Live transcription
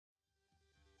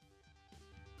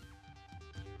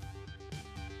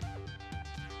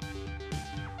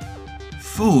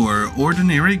Four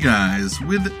ordinary guys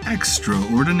with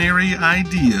extraordinary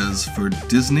ideas for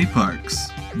Disney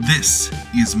parks. This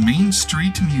is Main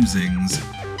Street Musings,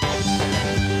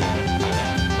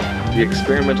 the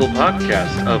experimental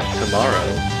podcast of tomorrow.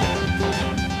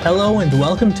 Hello and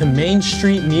welcome to Main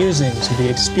Street Musings, the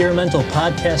experimental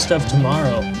podcast of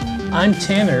tomorrow. I'm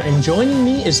Tanner, and joining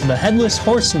me is the Headless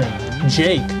Horseman,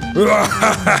 Jake.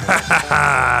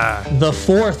 The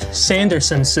fourth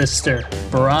Sanderson sister,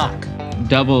 Brock.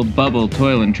 Double bubble,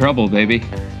 toil and trouble, baby.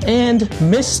 And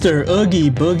Mr. Oogie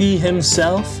Boogie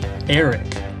himself, Eric.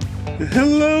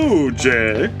 Hello,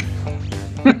 Jack.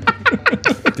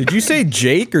 Did you say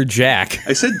Jake or Jack?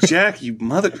 I said Jack, you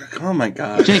mother... Oh, my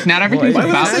God. Jake, not everything's Why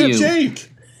would I about say you.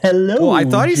 Jake? Hello, Well, I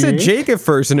thought he said Jake. Jake at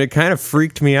first, and it kind of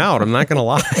freaked me out. I'm not going to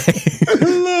lie.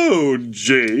 Hello,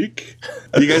 Jake.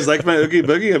 You guys like my Oogie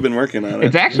Boogie? I've been working on it.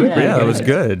 It's actually pretty Yeah, that good. was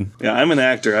good. Yeah, I'm an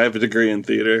actor. I have a degree in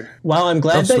theater. Wow, I'm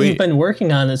glad that sweet. you've been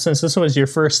working on it since this was your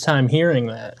first time hearing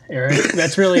that, Eric.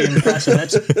 That's really impressive.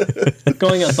 That's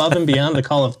going above and beyond the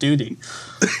Call of Duty.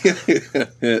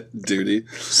 Duty.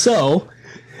 So,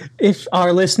 if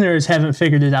our listeners haven't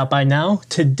figured it out by now,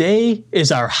 today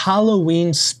is our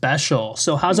Halloween special.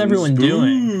 So how's everyone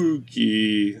doing?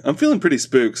 Spooky. I'm feeling pretty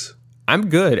spooks. I'm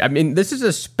good. I mean, this is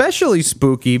especially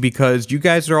spooky because you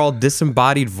guys are all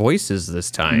disembodied voices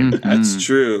this time. That's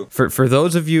true. For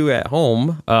those of you at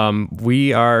home,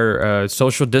 we are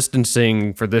social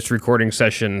distancing for this recording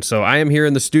session. So I am here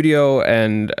in the studio,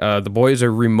 and the boys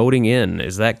are remoting in.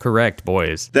 Is that correct,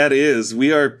 boys? That is.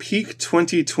 We are peak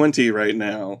 2020 right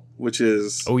now, which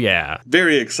is Oh, yeah.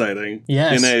 very exciting.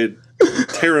 Yes. In a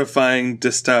terrifying,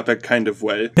 dystopic kind of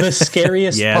way. The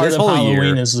scariest Yeah, part this of whole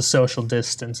Halloween year. is the social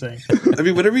distancing. I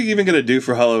mean, what are we even going to do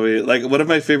for Halloween? Like, one of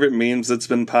my favorite memes that's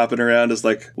been popping around is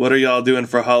like, what are y'all doing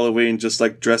for Halloween? Just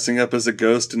like dressing up as a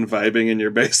ghost and vibing in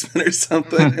your basement or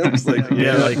something? I was like,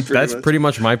 Yeah, like that's pretty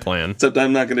much my plan. Except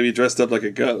I'm not going to be dressed up like a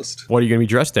ghost. What are you going to be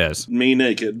dressed as? Me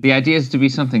naked. The idea is to be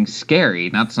something scary,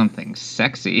 not something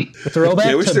sexy. Throwback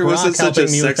Yeah, I wish to there Brock wasn't such a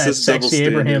helping me with that sexist double sexy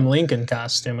Abraham standard. Lincoln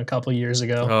costume a couple years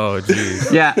ago. Oh,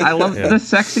 geez. Yeah, I love the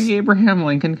sexy Abraham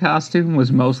Lincoln costume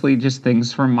was mostly just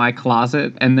things from my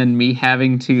closet, and then me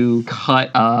having to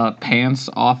cut pants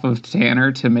off of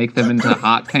Tanner to make them into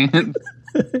hot pants.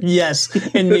 Yes,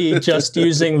 and me just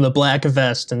using the black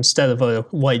vest instead of a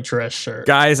white dress shirt.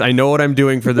 Guys, I know what I'm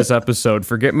doing for this episode.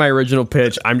 Forget my original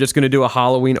pitch. I'm just going to do a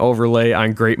Halloween overlay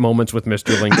on Great Moments with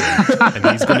Mr. Lincoln. And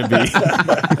he's going to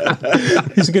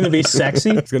be He's going to be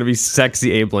sexy. it's going to be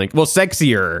sexy Abe Lincoln. Well,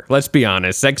 sexier. Let's be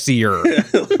honest. Sexier.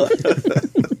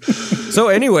 So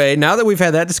anyway, now that we've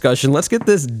had that discussion, let's get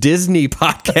this Disney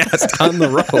podcast on the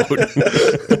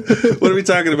road. What are we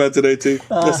talking about today, T?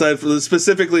 Aside from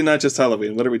specifically not just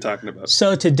Halloween, what are we talking about?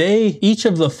 So today, each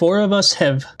of the four of us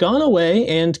have gone away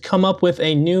and come up with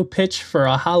a new pitch for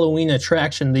a Halloween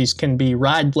attraction. These can be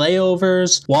ride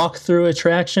layovers, walk-through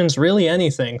attractions, really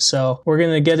anything. So we're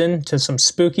going to get into some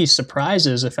spooky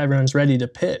surprises if everyone's ready to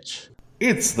pitch.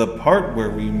 It's the part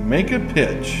where we make a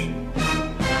pitch.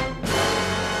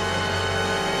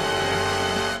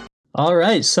 All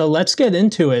right, so let's get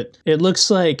into it. It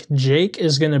looks like Jake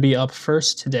is going to be up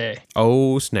first today.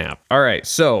 Oh, snap. All right.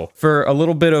 So for a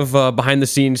little bit of behind the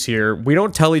scenes here, we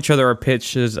don't tell each other our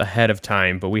pitches ahead of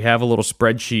time, but we have a little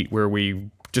spreadsheet where we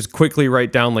just quickly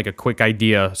write down like a quick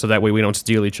idea so that way we don't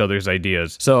steal each other's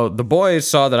ideas. So the boys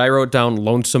saw that I wrote down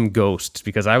Lonesome Ghosts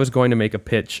because I was going to make a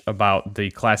pitch about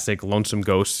the classic Lonesome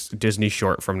Ghosts Disney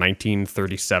short from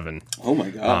 1937. Oh my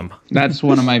God. That's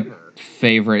one of my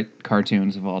favorite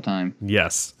cartoons of all time.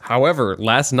 Yes. However,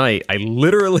 last night I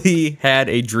literally had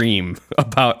a dream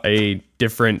about a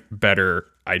different, better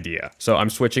idea. So I'm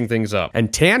switching things up.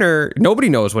 And Tanner, nobody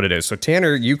knows what it is. So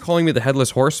Tanner, you calling me the Headless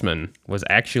Horseman was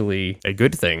actually a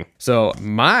good thing. So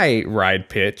my ride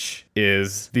pitch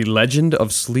is The Legend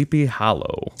of Sleepy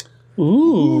Hollow.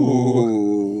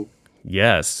 Ooh.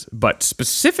 Yes, but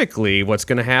specifically what's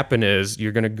going to happen is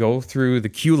you're going to go through the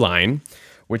queue line,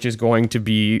 which is going to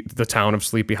be the town of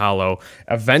Sleepy Hollow,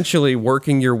 eventually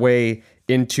working your way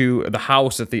into the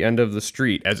house at the end of the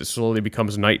street as it slowly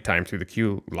becomes nighttime through the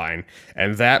queue line.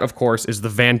 And that, of course, is the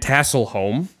Van Tassel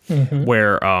home,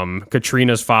 where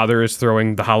Katrina's father is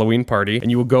throwing the Halloween party. And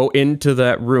you will go into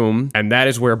that room, and that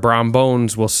is where Brom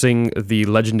Bones will sing the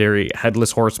legendary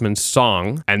Headless Horseman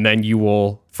song. And then you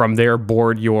will, from there,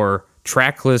 board your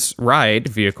trackless ride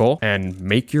vehicle and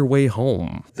make your way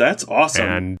home. That's awesome.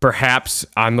 And perhaps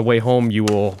on the way home, you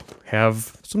will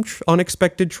have some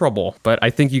unexpected trouble. But I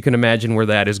think you can imagine where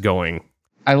that is going.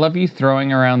 I love you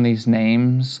throwing around these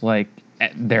names like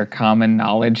they're common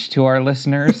knowledge to our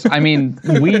listeners. I mean,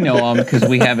 we know them because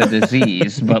we have a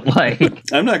disease, but like...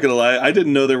 I'm not gonna lie, I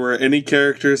didn't know there were any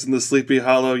characters in the Sleepy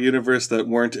Hollow universe that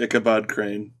weren't Ichabod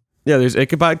Crane. Yeah, there's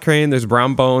Ichabod Crane, there's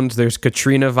Brown Bones, there's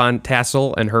Katrina von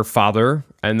Tassel and her father,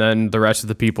 and then the rest of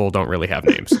the people don't really have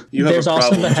names. There's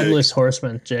also the Headless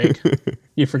Horseman, Jake.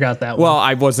 You forgot that one. Well,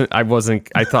 I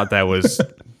thought that was...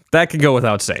 That could go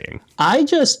without saying.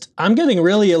 I'm getting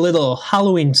really a little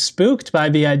Halloween spooked by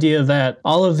the idea that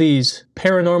all of these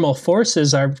paranormal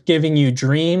forces are giving you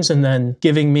dreams and then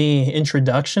giving me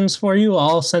introductions for you,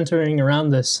 all centering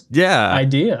around this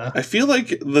idea. I feel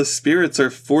like the spirits are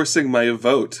forcing my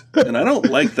vote, and I don't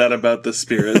like that about the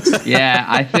spirits. Yeah,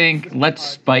 I think let's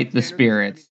spite the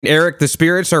spirits. Eric, the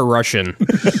spirits are Russian.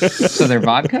 So they're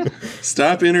vodka?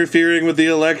 Stop interfering with the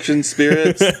election,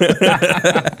 spirits.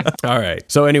 All right.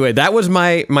 So anyway, that was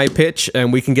my pitch,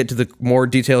 and we can get to the more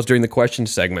details during the question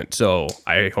segment. So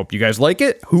I hope you guys like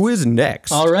it. Who is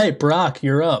next? All right, Brock,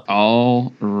 you're up.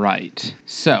 All right.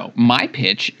 So my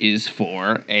pitch is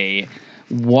for a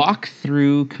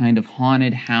walk-through kind of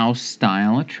haunted house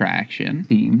style attraction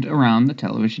themed around the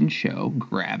television show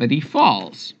Gravity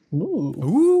Falls.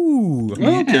 Ooh.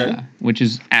 Yeah, Okay. which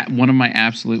is one of my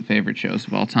absolute favorite shows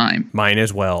of all time. Mine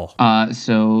as well.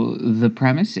 So the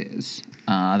premise is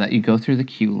that you go through the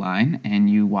queue line and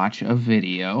you watch a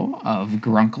video of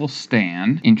Grunkle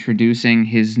Stan introducing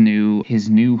his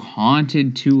new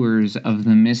haunted tours of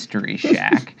the Mystery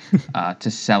Shack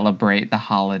to celebrate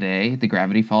the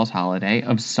Gravity Falls holiday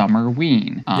of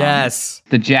Summerween. Yes.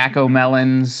 The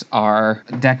Jack-O-Melons are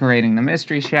decorating the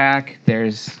Mystery Shack.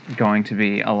 There's going to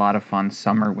be a lot of fun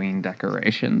Summerween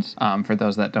decorations. For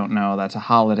those that don't know, that's a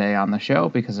holiday on the show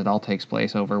because it all takes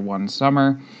place over one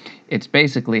summer. It's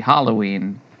basically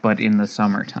Halloween, but in the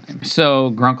summertime.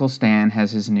 So Grunkle Stan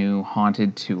has his new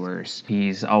haunted tours.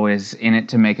 He's always in it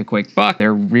to make a quick buck.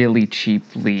 They're really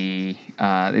cheaply,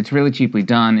 it's really cheaply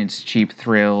done. It's cheap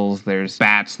thrills. There's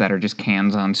bats that are just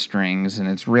cans on strings, and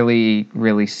it's really,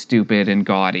 really stupid and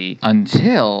gaudy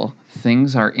until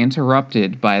things are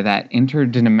interrupted by that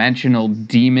interdimensional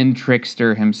demon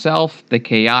trickster himself, the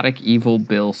chaotic evil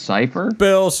Bill Cipher.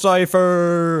 Bill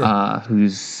Cipher!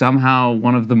 Who's somehow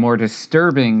one of the more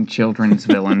disturbing children's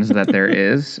villains that there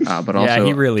is, but also Yeah,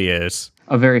 he really is.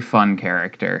 a very fun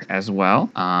character as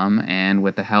well. And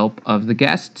with the help of the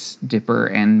guests, Dipper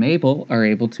and Mabel are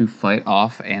able to fight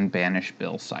off and banish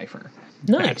Bill Cipher.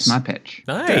 Nice. That's my pitch.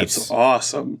 Nice. That's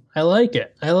awesome. I like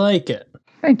it.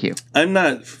 Thank you. I'm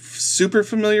not super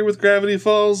familiar with Gravity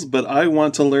Falls, but I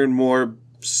want to learn more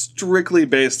strictly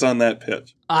based on that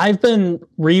pitch. I've been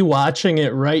rewatching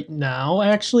it right now,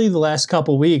 actually, the last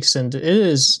couple weeks, and it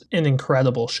is an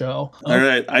incredible show. All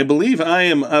right, I believe I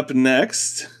am up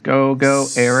next. Go,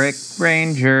 Eric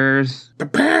Rangers.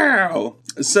 Pow!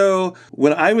 So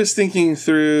when I was thinking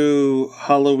through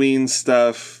Halloween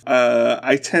stuff,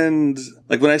 I tend,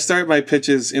 like when I start my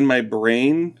pitches in my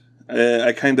brain,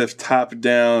 I kind of top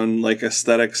down like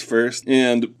aesthetics first.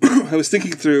 And I was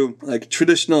thinking through like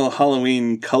traditional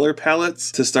Halloween color palettes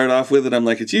to start off with. And I'm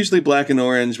like, it's usually black and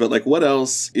orange, but like what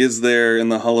else is there in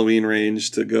the Halloween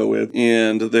range to go with?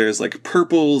 And there's like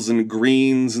purples and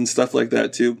greens and stuff like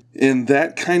that too. And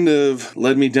that kind of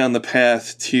led me down the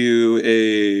path to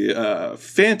a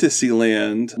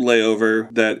Fantasyland layover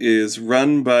that is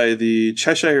run by the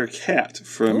Cheshire Cat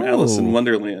from Alice in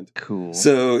Wonderland. Cool.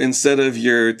 So instead of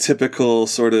your typical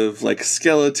sort of like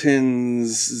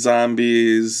skeletons,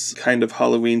 zombies, kind of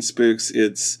Halloween spooks,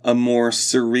 it's a more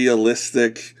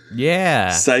surrealistic,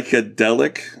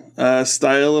 psychedelic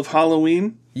style of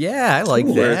Halloween. Yeah, I like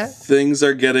where that. Things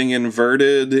are getting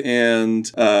inverted and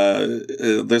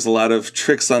there's a lot of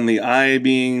tricks on the eye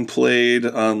being played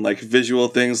on like visual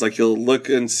things. Like you'll look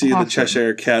and see the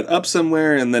Cheshire Cat up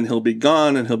somewhere and then he'll be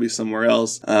gone and he'll be somewhere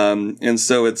else. And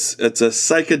so it's a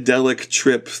psychedelic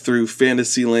trip through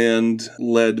Fantasyland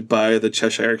led by the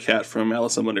Cheshire Cat from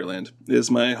Alice in Wonderland is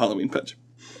my Halloween pitch.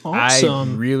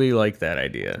 Awesome. I really like that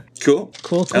idea. Cool.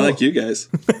 Cool. I like you guys.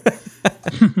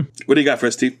 What do you got for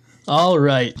us, Steve? All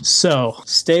right, so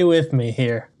stay with me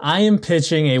here. I am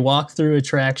pitching a walkthrough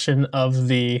attraction of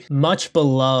the much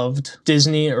beloved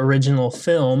Disney original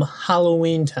film,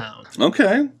 Halloween Town.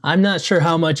 Okay. I'm not sure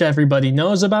how much everybody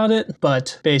knows about it,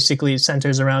 but basically it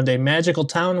centers around a magical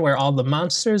town where all the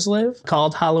monsters live,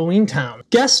 called Halloween Town.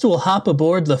 Guests will hop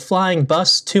aboard the flying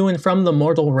bus to and from the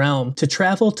mortal realm to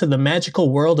travel to the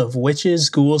magical world of witches,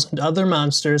 ghouls, and other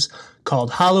monsters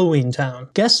called Halloween Town.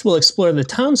 Guests will explore the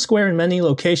town square in many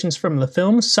locations from the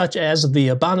film, such as the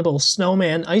Abominable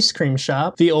Snowman ice cream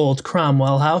shop, the old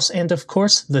Cromwell house, and of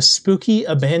course, the spooky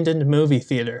abandoned movie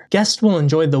theater. Guests will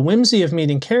enjoy the whimsy of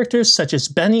meeting characters characters such as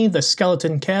Benny, the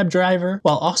skeleton cab driver,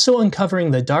 while also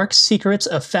uncovering the dark secrets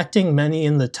affecting many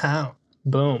in the town.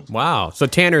 Boom. Wow. So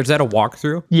Tanner, is that a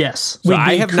walkthrough? Yes. So We'd I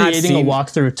be have not creating seen- a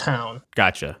walkthrough town.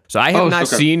 Gotcha. So I have not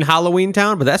okay. seen Halloween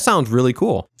Town, but that sounds really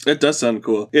cool. It does sound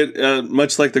cool. It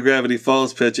much like the Gravity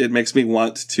Falls pitch, it makes me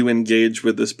want to engage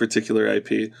with this particular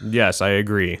IP. Yes, I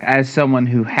agree. As someone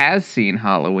who has seen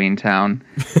Halloween Town,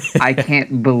 I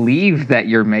can't believe that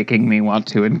you're making me want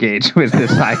to engage with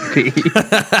this IP.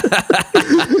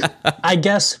 I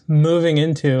guess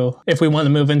if we want to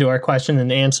move into our question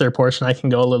and answer portion, I can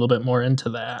go a little bit more into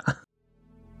that.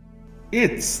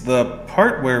 It's the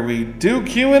part where we do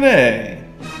Q&A.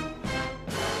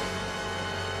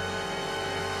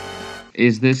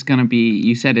 Is this going to be,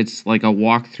 you said it's like a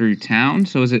walk through town,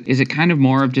 so is it kind of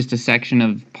more of just a section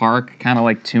of park, kind of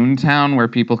like Toontown, where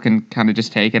people can kind of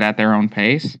just take it at their own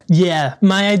pace? Yeah,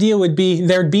 my idea would be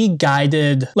there'd be a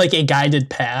guided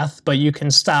path, but you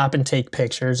can stop and take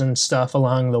pictures and stuff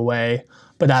along the way.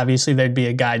 But obviously there'd be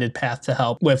a guided path to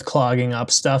help with clogging up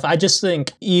stuff. I just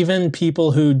think even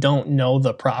people who don't know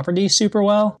the property super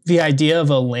well, the idea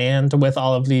of a land with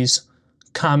all of these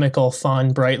comical,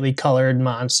 fun, brightly colored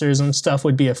monsters and stuff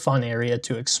would be a fun area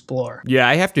to explore. Yeah,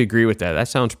 I have to agree with that. That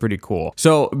sounds pretty cool.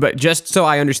 So, but just so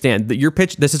I understand, that your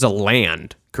pitch, this is a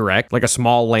land, correct? Like a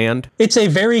small land? It's a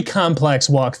very complex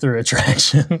walkthrough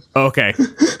attraction. Okay.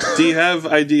 Do you have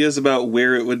ideas about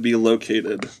where it would be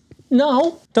located?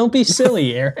 No, don't be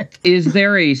silly, Eric. Is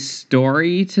there a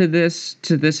story to this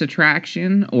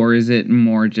attraction, or is it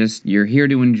more just you're here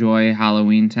to enjoy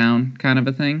Halloween Town kind of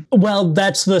a thing? Well,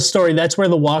 that's the story. That's where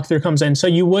the walkthrough comes in. So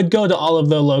you would go to all of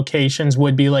the locations,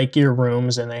 would be like your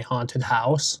rooms in a haunted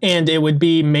house. And it would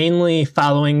be mainly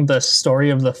following the story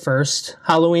of the first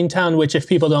Halloween Town, which if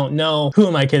people don't know, who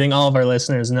am I kidding? All of our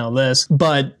listeners know this.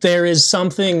 But there is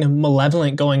something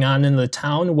malevolent going on in the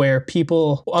town where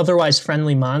people, otherwise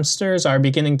friendly monsters, are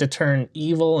beginning to turn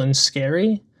evil and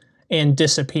scary and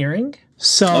disappearing.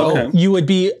 So you would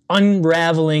be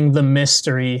unraveling the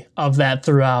mystery of that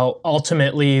throughout.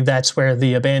 Ultimately, that's where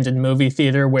the abandoned movie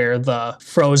theater where the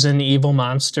frozen evil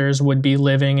monsters would be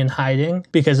living and hiding,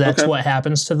 because that's what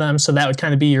happens to them. So that would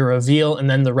kind of be your reveal, and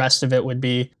then the rest of it would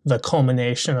be the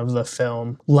culmination of the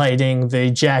film, lighting the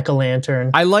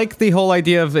jack-o'-lantern. I like the whole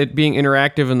idea of it being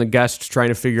interactive and the guests trying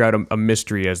to figure out a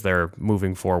mystery as they're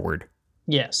moving forward.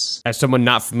 Yes. As someone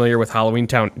not familiar with Halloween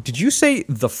Town, did you say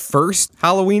the first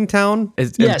Halloween Town?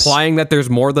 Is Yes. implying that there's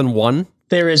more than one?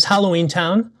 There is Halloween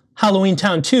Town, Halloween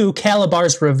Town 2,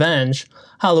 Calabar's Revenge,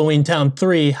 Halloween Town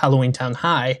 3, Halloween Town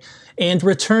High, and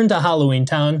Return to Halloween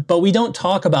Town, but we don't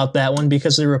talk about that one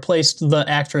because they replaced the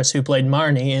actress who played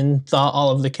Marnie and thought all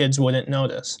of the kids wouldn't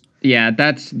notice. Yeah,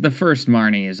 that's the first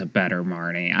Marnie is a better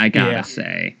Marnie, I gotta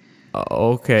say.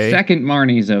 Okay. Second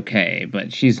Marnie's okay,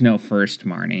 but she's no first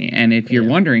Marnie. And if you're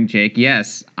wondering, Jake,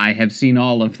 yes, I have seen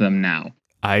all of them now.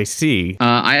 I see.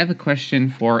 I have a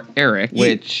question for Eric,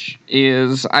 which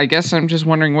is, I guess I'm just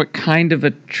wondering, what kind of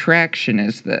attraction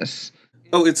is this?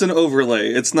 Oh, it's an overlay.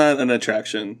 It's not an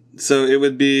attraction. So it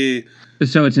would be...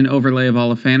 So it's an overlay of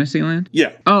all of Fantasyland?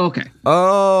 Yeah. Oh, okay.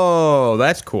 Oh,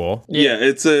 that's cool. Yeah,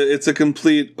 it's a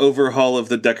complete overhaul of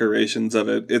the decorations of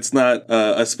it. It's not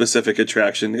a specific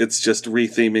attraction. It's just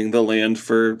retheming the land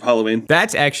for Halloween.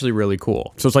 That's actually really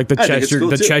cool. So it's like the I think it's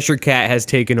cool, too. Cheshire Cat has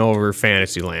taken over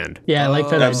Fantasyland. Yeah, I like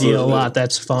that idea a Absolutely. lot.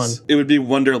 That's fun. It would be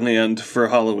Wonderland for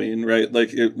Halloween, right?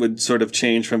 Like it would sort of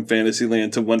change from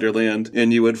Fantasyland to Wonderland,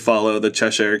 and you would follow the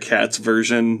Cheshire Cat's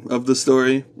version of the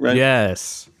story, right?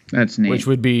 Yes. That's neat. Which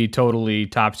would be totally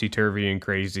topsy-turvy and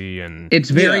crazy and... It's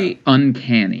very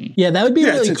uncanny. Yeah, that would be Yeah,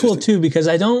 really it's cool interesting. too, because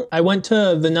I went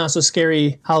to the Not So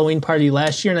Scary Halloween party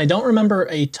last year, and I don't remember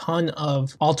a ton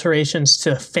of alterations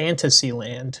to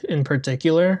Fantasyland in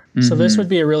particular. So this would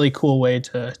be a really cool way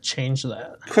to change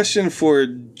that. Question for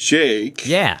Jake.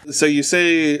 Yeah. So you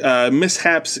say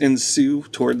mishaps ensue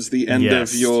towards the end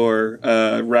Yes. of your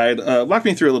ride. Walk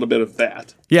me through a little bit of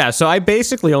that. Yeah, so I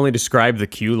basically only described the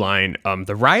queue line.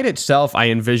 The ride itself, I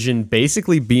envision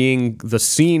basically being the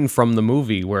scene from the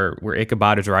movie where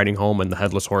Ichabod is riding home and the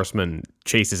Headless Horseman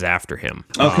chases after him.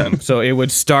 Okay. So it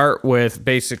would start with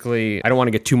basically, I don't want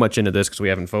to get too much into this because we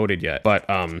haven't voted yet, but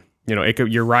you know,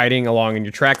 you're riding along in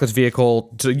your trackless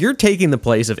vehicle. So you're taking the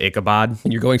place of Ichabod.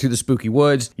 You're going through the spooky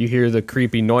woods. You hear the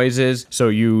creepy noises. So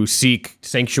you seek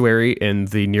sanctuary in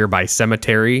the nearby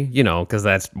cemetery, you know, because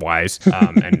that's wise.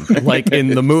 And like in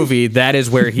the movie, that is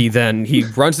where he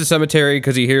runs to the cemetery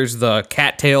because he hears the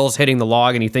cattails hitting the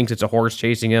log and he thinks it's a horse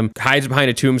chasing him, hides behind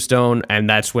a tombstone. And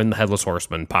that's when the Headless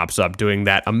Horseman pops up doing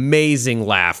that amazing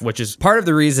laugh, which is part of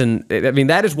the reason. I mean,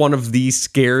 that is one of the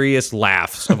scariest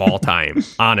laughs of all time,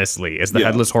 honestly. hilariously is the Yeah.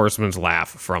 Headless Horseman's laugh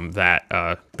from that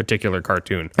particular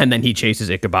cartoon. And then he chases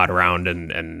Ichabod around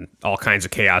and all kinds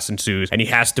of chaos ensues. And he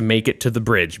has to make it to the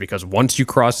bridge because once you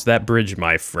cross that bridge,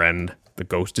 my friend, the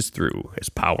ghost is through. His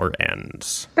power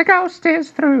ends. The ghost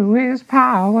is through, his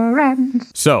power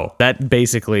ends. So that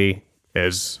basically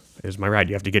is my ride.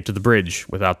 You have to get to the bridge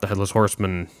without the Headless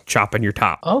Horseman chopping your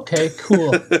top. Okay,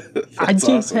 cool. I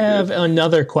do awesome, have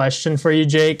another question for you,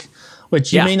 Jake,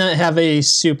 which you Yeah. may not have a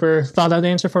super thought out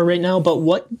answer for right now, but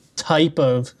what type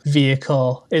of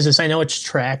vehicle is this? I know it's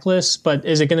trackless, but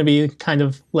is it going to be kind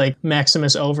of like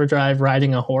Maximus Overdrive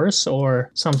riding a horse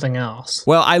or something else?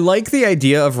 Well, I like the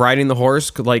idea of riding the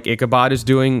horse like Ichabod is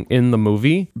doing in the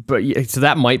movie, but so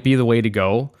that might be the way to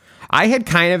go. I had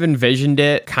kind of envisioned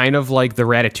it kind of like the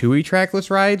Ratatouille trackless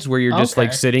rides where you're just like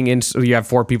Okay. sitting in, so you have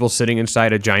 4 people sitting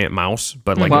inside a giant mouse,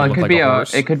 but like Well, it looked like a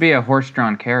horse. it could be a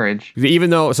horse-drawn carriage. Even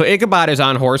though, so Ichabod is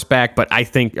on horseback, but I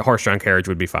think a horse-drawn carriage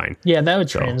would be fine. Yeah, that would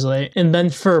translate. And then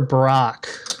for Brock,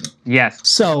 Yes.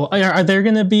 so are there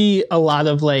going to be a lot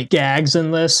of like gags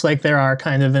in this, like there are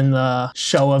kind of in the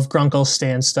show of Grunkle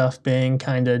Stan stuff being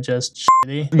kind of just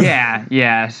shitty?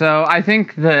 Yeah. So I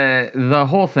think the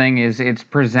whole thing is it's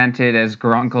presented as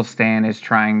Grunkle Stan is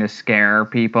trying to scare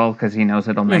people because he knows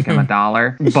it'll make him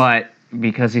 $1, but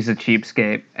because he's a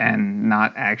cheapskate and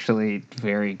not actually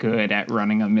very good at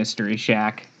running a mystery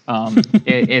shack.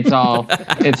 It's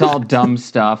all dumb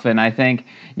stuff, and I think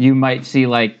you might see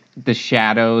like the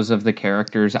shadows of the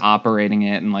characters operating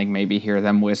it and like maybe hear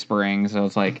them whispering. So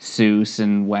it's like Seuss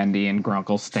and Wendy and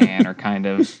Grunkle Stan are kind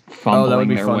of fumbling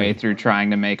be their funny. way through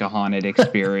trying to make a haunted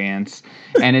experience.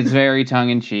 And it's very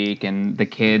tongue-in-cheek, and the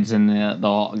kids and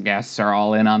the guests are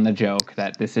all in on the joke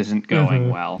that this isn't going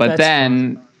well. But That's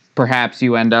then perhaps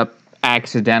you end up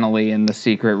accidentally in the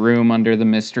secret room under the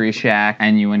mystery shack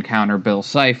and you encounter Bill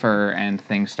Cipher and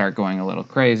things start going a little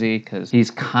crazy because he's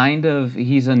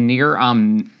a near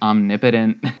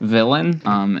omnipotent villain,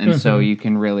 and so you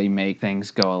can really make things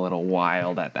go a little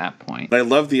wild at that point. I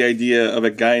love the idea of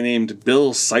a guy named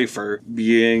Bill Cipher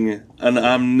being an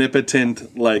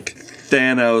omnipotent, like,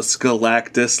 Thanos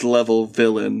Galactus level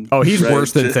villain. Oh, he's right?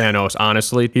 worse than Thanos,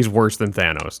 honestly. He's worse than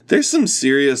Thanos. There's some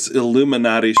serious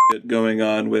Illuminati shit going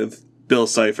on with Bill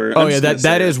Cipher. Oh, I'm yeah, just gonna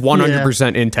that say is it.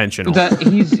 100% intentional.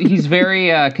 He's very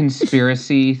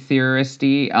conspiracy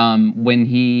theoristy. When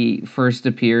he first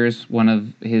appears, one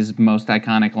of his most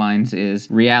iconic lines is,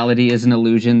 "Reality is an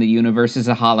illusion. The universe is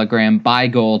a hologram. Buy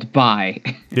gold. Buy."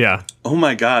 Yeah. Oh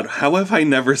my god, how have I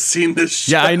never seen this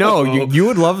show? Yeah, I know. You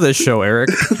would love this show, Eric.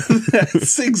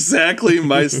 That's exactly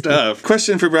my stuff.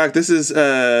 Question for Brock: This is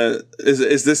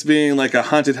this being like a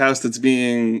haunted house that's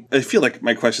being? I feel like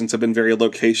my questions have been very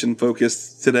location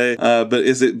focused today. But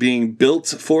is it being built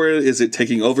for it? Is it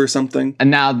taking over something?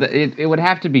 And now it would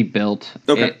have to be built.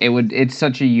 Okay. It's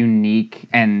such a unique,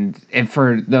 and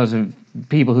for those of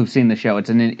people who've seen the show, it's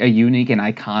a unique and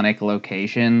iconic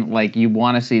location. Like, you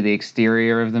want to see the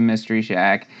exterior of the Mystery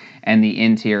Shack, and the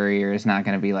interior is not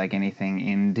going to be like anything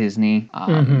in Disney.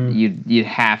 You'd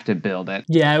have to build it.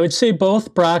 Yeah, I would say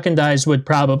both Brock and Dice would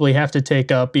probably have to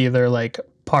take up either like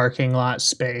parking lot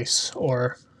space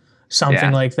or something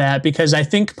Yeah. like that, because I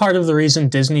think part of the reason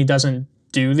Disney doesn't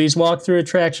do these walkthrough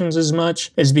attractions as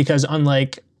much is because,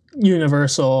 unlike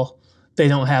Universal, they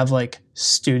don't have like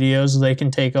studios they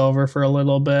can take over for a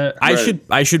little bit.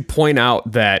 I should point out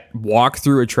that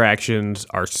walkthrough attractions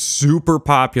are super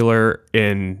popular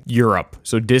in Europe.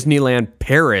 So Disneyland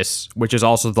Paris, which is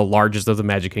also the largest of the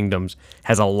Magic Kingdoms,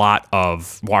 has a lot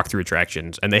of walkthrough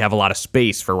attractions, and they have a lot of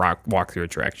space for walkthrough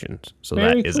attractions. So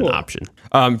Very that is cool. an option.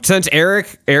 Since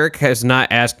Eric has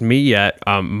not asked me yet,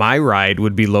 my ride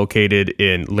would be located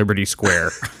in Liberty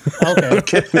Square.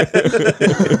 Okay.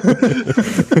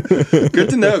 Good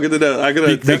to know. Good to know. I'm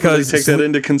gonna definitely because take that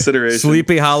into consideration.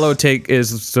 Sleepy Hollow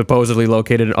is supposedly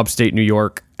located in upstate New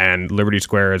York, and Liberty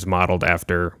Square is modeled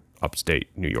after upstate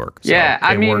New York. So Yeah,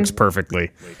 I it mean- works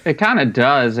perfectly. It kind of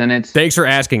does, and it's Thanks for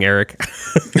asking, Eric.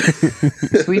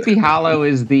 Sleepy Hollow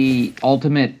is the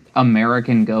ultimate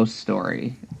American ghost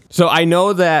story. So I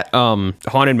know that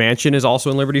Haunted Mansion is also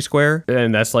in Liberty Square,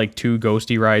 and that's like 2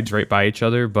 ghosty rides right by each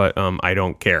other, but I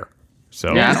don't care.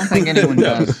 So Yeah, I don't think anyone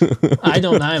does. I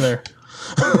don't either.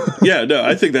 Yeah, no,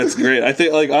 I think that's great. I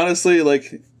think, like, honestly,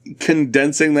 like,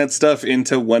 condensing that stuff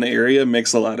into one area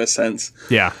makes a lot of sense.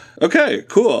 yeah. Okay,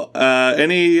 cool.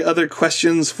 Any other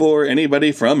questions for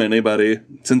anybody from anybody,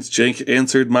 since Jake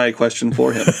answered my question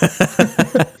for him?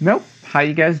 Nope. How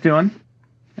you guys doing?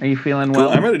 Are you feeling well?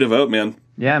 Cool, I'm ready to vote, man.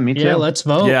 Yeah, me too. Yeah, let's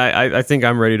vote. Yeah, I think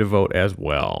I'm ready to vote as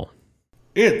well.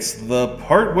 It's the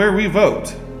part where we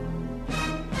vote.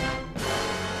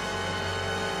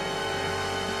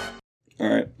 All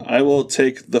right. I will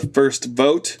take the first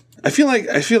vote. I feel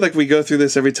like we go through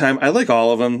this every time. I like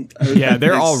all of them. Yeah,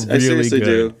 they're all really I seriously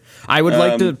good. do. I would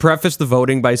like to preface the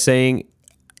voting by saying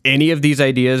any of these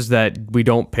ideas that we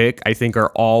don't pick, I think,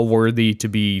 are all worthy to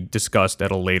be discussed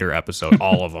at a later episode.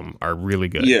 All of them are really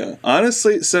good. Yeah,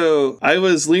 honestly, so I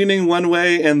was leaning one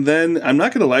way, and then, I'm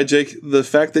not going to lie, Jake, the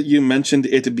fact that you mentioned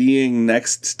it being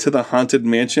next to the Haunted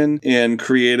Mansion and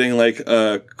creating like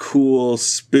a cool,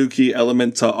 spooky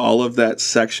element to all of that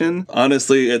section,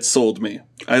 honestly, it sold me.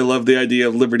 I love the idea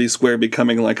of Liberty Square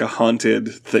becoming like a haunted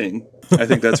thing. I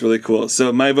think that's really cool.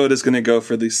 So my vote is going to go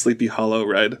for the Sleepy Hollow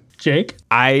ride. Jake?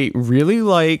 I really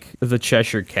like the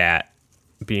Cheshire Cat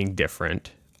being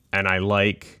different, and I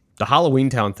like the Halloween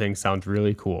Town thing sounds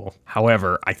really cool.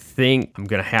 However, I think I'm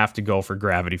going to have to go for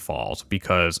Gravity Falls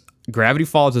because Gravity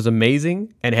Falls is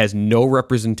amazing and has no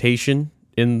representation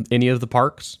in any of the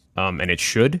parks. And it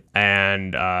should.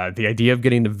 And the idea of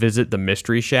getting to visit the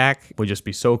Mystery Shack would just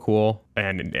be so cool,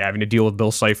 and having to deal with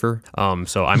Bill Cipher.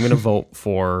 So I'm going to vote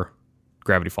for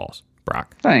Gravity Falls.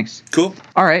 Brock. Thanks. Cool.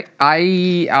 All right.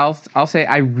 I'll say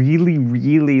I really,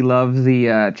 really love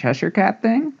the Cheshire Cat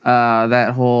thing.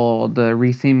 That whole the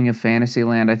retheming of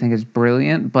Fantasyland I think is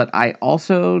brilliant, but I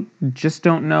also just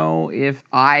don't know if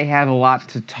I have a lot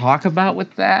to talk about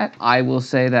with that. I will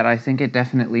say that I think it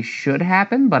definitely should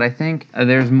happen, but I think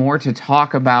there's more to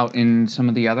talk about in some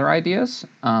of the other ideas.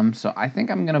 So I think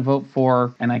I'm going to vote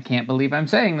for, and I can't believe I'm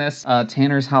saying this,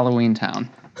 Tanner's Halloween Town.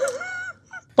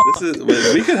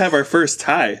 We could have our first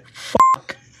tie.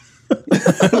 We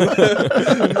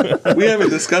haven't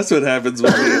discussed what happens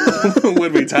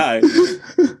when we tie.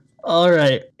 All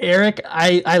right, Eric,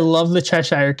 I love the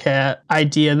Cheshire Cat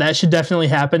idea. That should definitely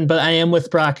happen, but I am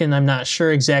with Brock, and I'm not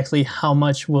sure exactly how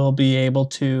much we'll be able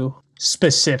to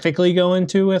specifically go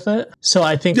into with it. So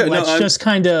I think just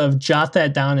kind of jot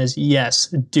that down as, yes,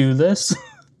 do this.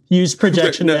 Use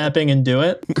projection mapping and do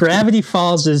it. Gravity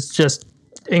Falls is just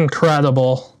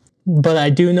incredible, but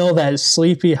I do know that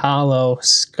Sleepy Hollow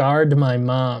scarred my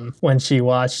mom when she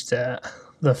watched it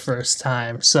the first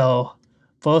time. So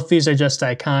both these are just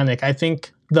iconic. I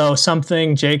think, though,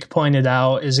 something Jake pointed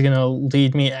out is going to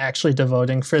lead me actually to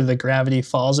voting for the Gravity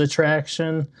Falls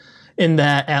attraction, in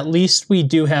that at least we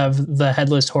do have the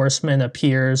Headless Horseman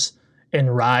appears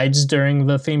and rides during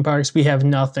the theme parks. We have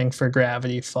nothing for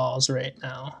Gravity Falls right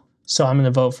now. So I'm going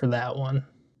to vote for that one.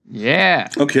 Yeah.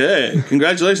 Okay.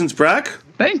 Congratulations, Brock.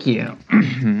 Thank you.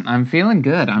 I'm feeling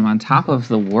good. I'm on top of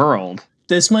the world.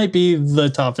 This might be the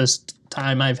toughest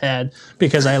time I've had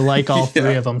because I like all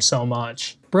three of them so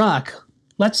much. Brock,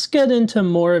 let's get into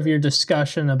more of your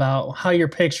discussion about how you're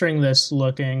picturing this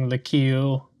looking, the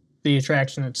queue, the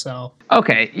attraction itself.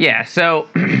 Okay, yeah. So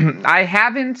I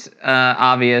haven't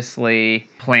obviously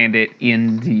planned it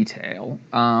in detail,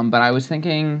 but I was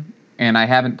thinking... And I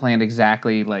haven't planned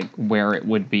exactly like where it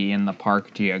would be in the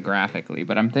park geographically,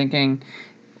 but I'm thinking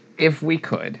if we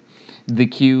could, the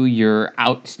queue, you're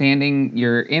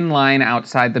in line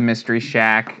outside the Mystery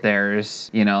Shack.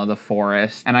 There's, the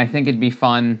forest. And I think it'd be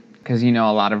fun because, a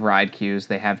lot of ride queues,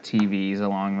 they have TVs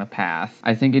along the path.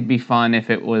 I think it'd be fun if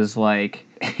it was like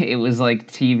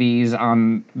TVs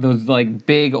on those like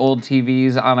big old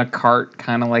TVs on a cart,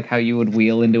 kind of like how you would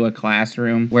wheel into a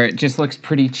classroom, where it just looks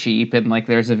pretty cheap and like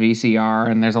there's a VCR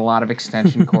and there's a lot of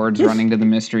extension cords running to the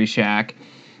Mystery Shack.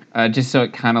 Just so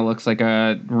it kind of looks like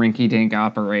a rinky-dink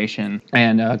operation.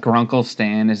 And Grunkle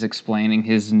Stan is explaining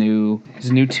his new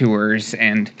tours,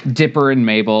 and Dipper and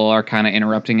Mabel are kind of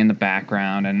interrupting in the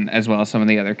background, and as well as some of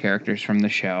the other characters from the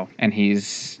show. And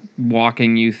he's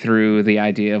walking you through the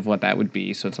idea of what that would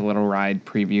be. So it's a little ride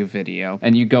preview video.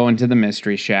 And you go into the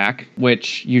Mystery Shack,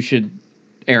 which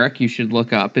Eric, you should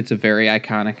look up. It's a very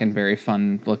iconic and very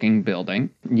fun-looking building.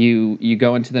 You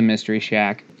go into the Mystery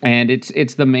Shack, and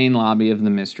it's the main lobby of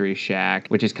the Mystery Shack,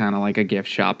 which is kind of like a gift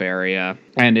shop area.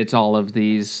 And it's all of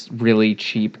these really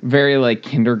cheap, very like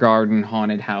kindergarten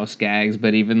haunted house gags,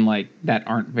 but even like that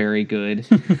aren't very good.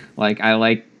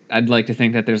 I'd like to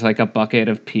think that there's like a bucket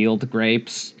of peeled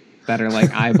grapes that are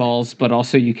like eyeballs, but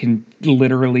also you can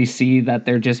literally see that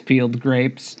they're just peeled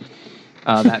grapes.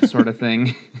 That sort of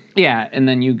thing. Yeah, and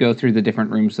then you go through the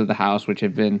different rooms of the house, which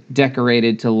have been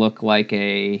decorated to look like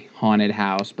a haunted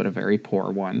house, but a very poor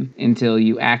one, until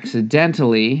you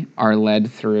accidentally are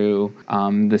led through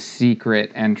the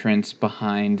secret entrance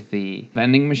behind the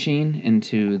vending machine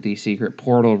into the secret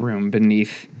portal room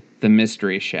beneath the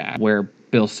Mystery Shack, where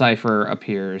Bill Cipher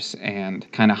appears and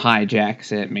kind of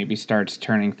hijacks it, maybe starts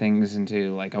turning things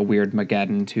into like a Weird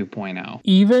Mageddon 2.0.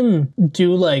 Even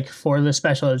do like for the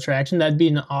special attraction, that'd be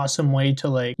an awesome way to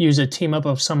like use a team up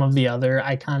of some of the other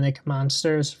iconic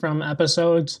monsters from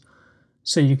episodes.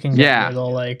 so you can get Yeah. a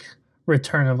little like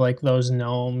return of like those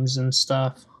gnomes and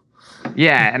stuff.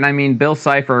 Yeah, and I mean, Bill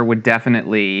Cipher would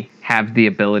definitely have the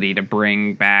ability to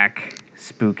bring back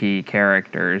spooky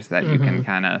characters that you can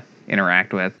kind of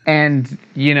interact with. And,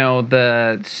 you know,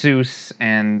 the Seuss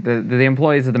and the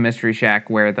employees of the Mystery Shack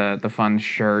wear the fun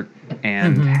shirt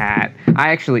and hat. I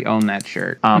actually own that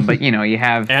shirt. But, you know, you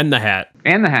have... And the hat.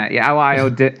 And the hat, yeah. Oh,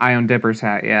 I own Dipper's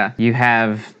hat, yeah. You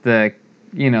have the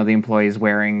employees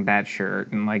wearing that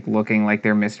shirt and like looking like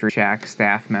they're Mystery Shack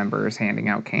staff members handing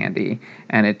out candy,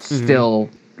 and it still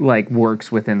like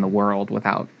works within the world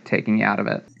without taking you out of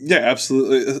it. Yeah,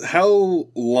 absolutely. How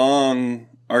long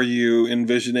are you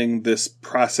envisioning this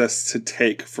process to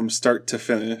take from start to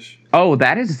finish? Oh,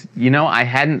 that is, I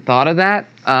hadn't thought of that.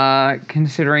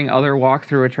 Considering other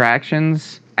walkthrough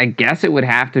attractions, I guess it would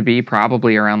have to be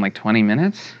probably around like 20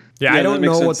 minutes. Yeah, Yeah, I don't that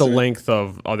makes know what the sense, length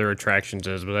of other attractions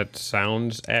is, but that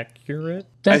sounds accurate.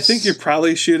 I think you're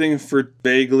probably shooting for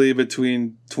vaguely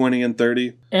between 20 and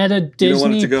 30. At a don't want it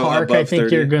Disney to go park, I above think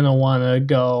 30. you're going to want to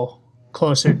go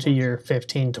closer to your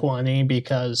 15, 20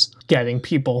 because getting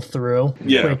people through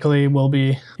Yeah. quickly will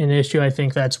be an issue. I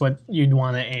think that's what you'd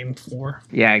want to aim for.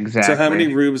 Yeah, exactly. So how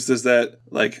many rooms does that,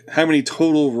 like, how many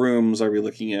total rooms are we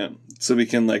looking at? So we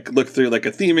can, like, look through, like,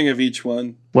 a theming of each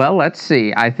one. Well, let's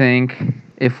see. I think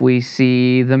if we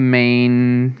see the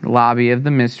main lobby of the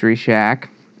Mystery Shack,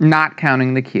 not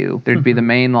counting the queue, there'd be the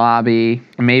main lobby,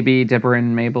 maybe Dipper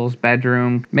and Mabel's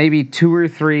bedroom, maybe 2 or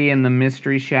 3 in the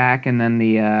Mystery Shack, and then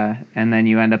then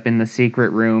you end up in the secret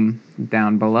room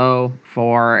down below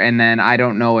 4. And then I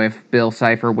don't know if Bill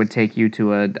Cipher would take you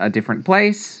to a different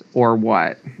place or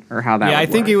what, or how that would Yeah, I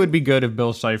think work. it would be good if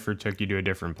Bill Cipher took you to a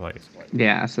different place.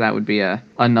 Yeah, so that would be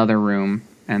another room,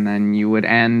 and then you would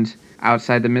end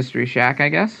outside the Mystery Shack, I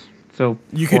guess. So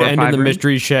You 4 could or end in 5 the rooms.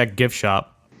 Mystery Shack gift shop.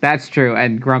 That's true,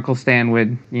 and Grunkle Stan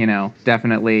would,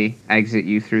 definitely exit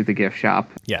you through the gift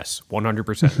shop. Yes,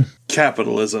 100%.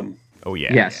 Capitalism. Oh,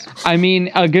 yeah. Yes. I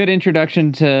mean, a good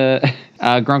introduction to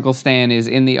Grunkle Stan is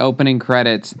in the opening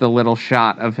credits. The little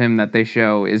shot of him that they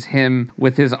show is him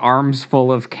with his arms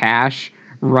full of cash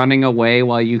running away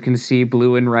while you can see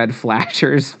blue and red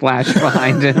flashers flash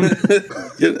behind him.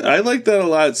 Yeah, I like that a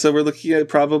lot. So we're looking at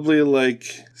probably, like,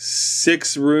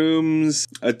 6 rooms,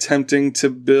 attempting to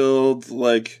build,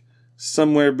 like,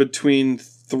 somewhere between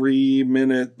 3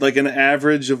 minutes, like an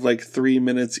average of, like, 3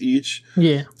 minutes each.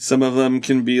 Yeah. Some of them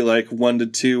can be, like, 1 to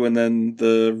 2, and then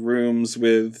the rooms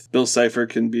with Bill Cipher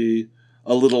can be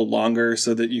a little longer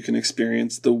so that you can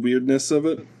experience the weirdness of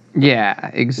it.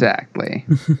 Yeah, exactly.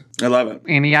 I love it.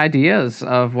 Any ideas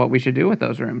of what we should do with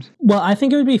those rooms? Well, I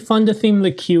think it would be fun to theme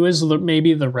the queue as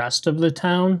maybe the rest of the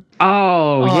town.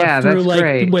 Oh, yeah, through, that's like,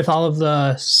 great. with all of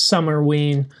the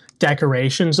Summerween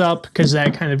decorations up, because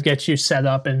that kind of gets you set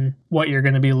up in what you're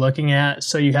going to be looking at.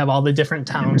 So you have all the different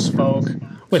townsfolk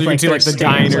with So you can see their like the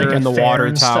stands, diner like a and the fair water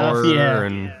and stuff. tower Yeah.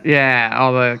 and Yeah,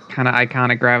 all the kind of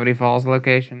iconic Gravity Falls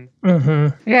locations.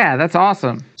 Mm-hmm. Yeah, that's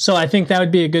awesome. So I think that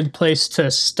would be a good place to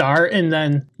start, and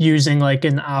then using like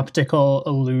an optical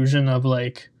illusion of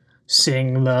like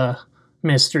seeing the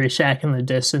Mystery Shack in the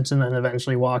distance and then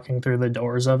eventually walking through the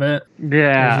doors of it as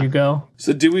Yeah. you go.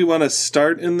 So do we want to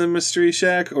start in the Mystery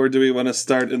Shack, or do we want to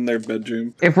start in their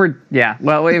bedroom? If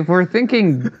we're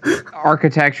thinking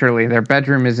architecturally, their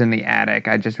bedroom is in the attic.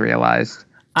 I just realized.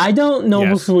 I don't know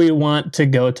Yes. if we want to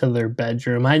go to their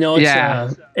bedroom. I know it's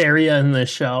Yeah. a area in the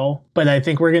show, but I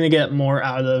think we're going to get more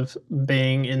out of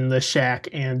being in the shack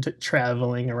and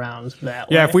traveling around that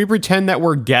way. yeah, if we pretend that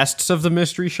we're guests of the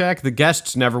Mystery Shack, the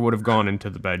guests never would have gone into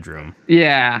the bedroom.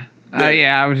 Yeah.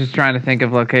 I was just trying to think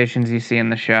of locations you see in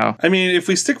the show. I mean, if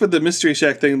we stick with the Mystery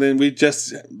Shack thing, then we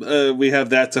just we have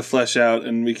that to flesh out,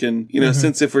 and we can,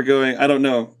 since if we're going, I don't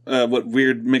know what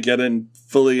Weird Mageddon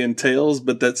fully entails,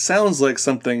 but that sounds like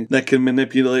something that can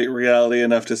manipulate reality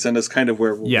enough to send us kind of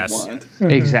where we Yes. want.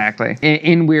 Exactly.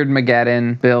 In Weird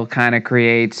Mageddon, Bill kind of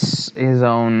creates his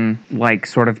own, like,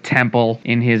 sort of temple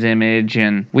in his image,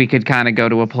 and we could kind of go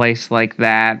to a place like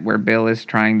that where Bill is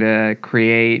trying to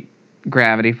create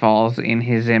Gravity Falls in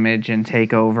his image and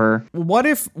take over. What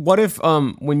if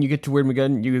when you get to Weird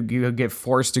Mageddon, you get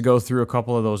forced to go through a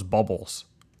couple of those bubbles,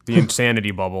 the insanity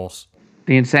bubbles?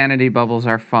 The insanity bubbles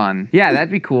are fun. Yeah, that'd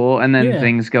be cool. And then Yeah.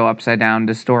 things go upside down,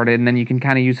 distorted, and then you can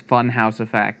kind of use fun house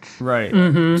effects. Right.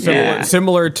 Yeah.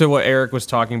 Similar to what Eric was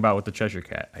talking about with the Cheshire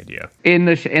Cat idea. In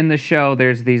the show,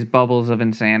 there's these bubbles of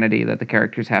insanity that the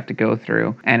characters have to go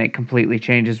through, and it completely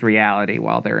changes reality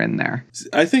while they're in there.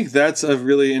 I think that's a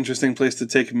really interesting place to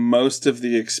take most of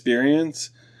the experience.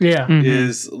 Yeah.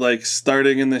 Is like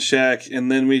starting in the shack,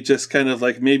 and then we just kind of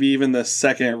like maybe even the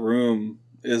second room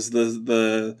is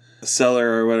the cellar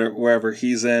or whatever, wherever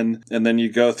he's in, and then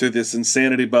you go through this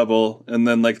insanity bubble, and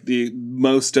then like the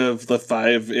most of the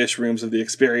 5-ish rooms of the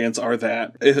experience are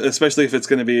that, especially if it's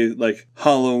going to be like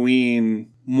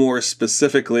Halloween more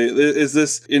specifically. Is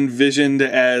this envisioned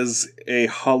as a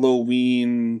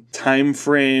Halloween time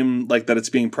frame, like that it's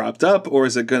being propped up, or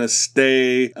is it going to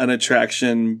stay an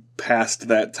attraction past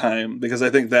that time? Because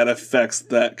I think that affects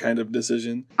that kind of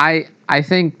decision. I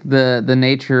think the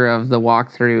nature of the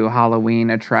walkthrough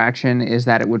Halloween attraction is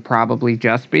that it would probably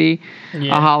just be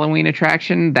a Halloween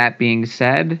attraction. That being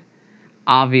said,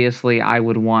 obviously I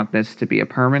would want this to be a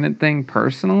permanent thing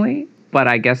personally, but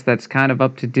I guess that's kind of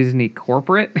up to Disney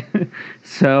corporate.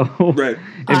 So right.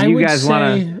 If you guys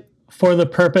want to, for the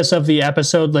purpose of the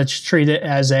episode, let's treat it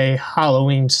as a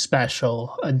Halloween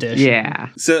special edition. yeah.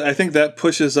 So I think that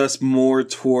pushes us more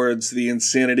towards the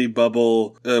insanity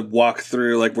bubble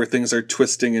walkthrough, like where things are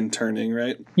twisting and turning,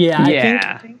 right? Yeah,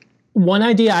 I think one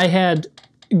idea I had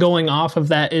going off of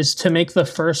that is to make the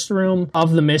first room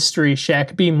of the Mystery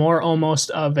Shack be more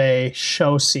almost of a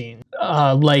show scene.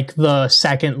 Like the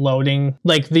second loading,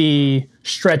 like the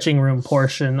stretching room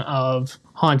portion of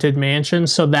Haunted Mansion.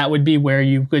 So that would be where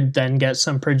you could then get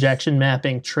some projection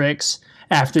mapping tricks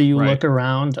after you look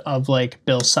around of like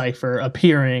Bill Cipher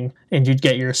appearing, and you'd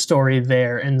get your story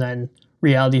there, and then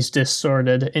reality's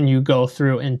distorted and you go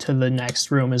through into the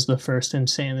next room as the first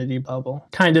insanity bubble,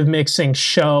 kind of mixing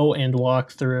show and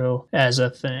walkthrough as a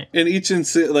thing. And each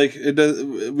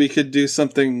we could do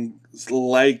something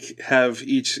like have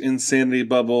each insanity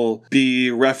bubble be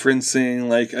referencing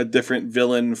like a different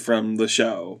villain from the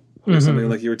show or something,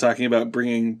 like you were talking about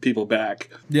bringing people back.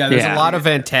 Yeah, there's a lot of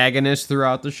antagonists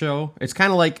throughout the show. It's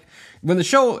kind of like when the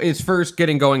show is first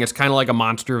getting going, it's kind of like a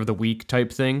Monster of the Week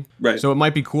type thing. Right. So it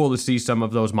might be cool to see some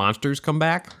of those monsters come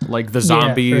back, like the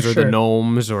zombies or the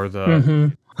gnomes or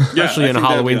the... Especially in a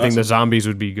Halloween thing, the zombies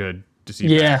would be good to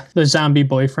see back. The zombie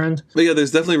boyfriend. But yeah,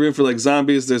 there's definitely room for like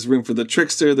zombies. There's room for the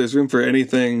trickster. There's room for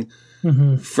anything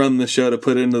from the show to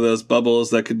put into those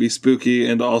bubbles that could be spooky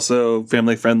and also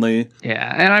family friendly.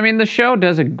 Yeah, and I mean, the show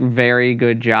does a very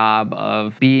good job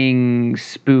of being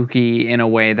spooky in a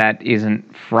way that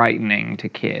isn't frightening to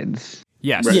kids.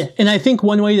 Yes. Yeah, and I think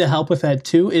one way to help with that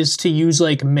too is to use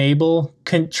like Mabel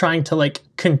trying to like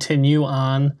continue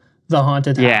on the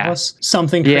haunted house.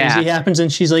 Something crazy happens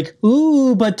and she's like,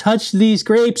 ooh, but touch these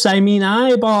grapes, I mean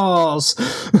eyeballs.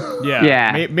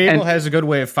 Yeah. Mabel has a good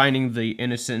way of finding the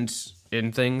innocence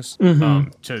in things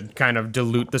to kind of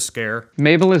dilute the scare.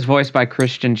 Mabel is voiced by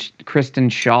Kristen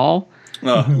Schaal.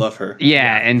 Oh, love her.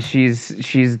 Yeah, and she's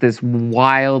this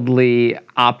wildly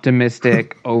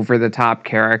optimistic, over-the-top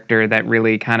character that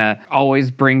really kind of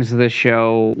always brings the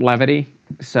show levity.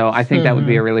 So I think that would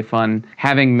be a really fun,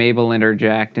 having Mabel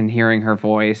interject and hearing her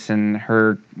voice and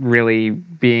her really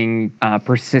being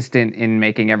persistent in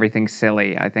making everything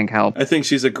silly, I think helped. I think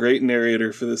she's a great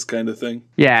narrator for this kind of thing.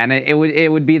 Yeah, and it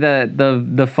would be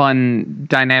the fun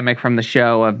dynamic from the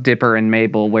show of Dipper and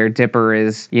Mabel, where Dipper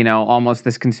is, almost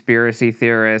this conspiracy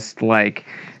theorist, like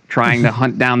trying to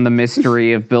hunt down the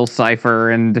mystery of Bill Cipher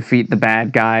and defeat the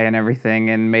bad guy and everything,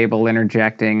 and Mabel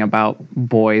interjecting about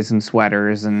boys and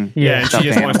sweaters and and she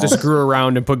just animals. wants to screw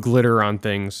around and put glitter on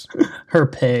things. Her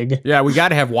pig. Yeah, we got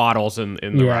to have Waddles in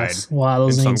the ride. Yes,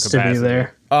 Waddles needs to be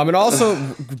there. And also,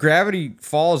 Gravity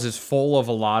Falls is full of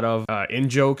a lot of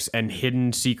in-jokes and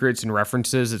hidden secrets and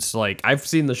references. It's like, I've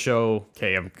seen the show,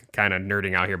 okay, I'm kind of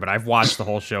nerding out here, but I've watched the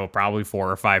whole show probably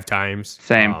 4 or 5 times.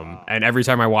 Same. And every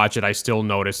time I watch it, I still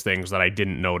notice things that I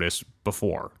didn't notice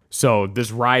before. So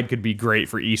this ride could be great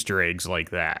for Easter eggs like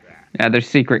that. Yeah, there's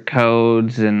secret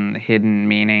codes and hidden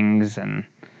meanings, and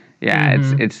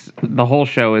it's the whole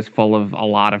show is full of a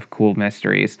lot of cool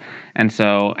mysteries, and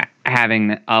so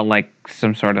having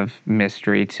some sort of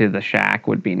mystery to the shack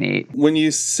would be neat. When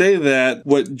you say that,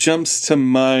 what jumps to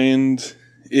mind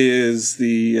is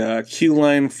the queue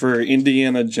line for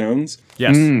Indiana Jones.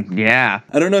 Yes. Yeah.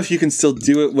 I don't know if you can still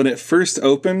do it. When it first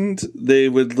opened, they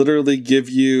would literally give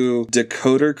you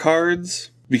decoder cards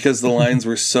because the lines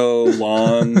were so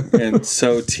long and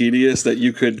so tedious that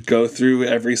you could go through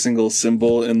every single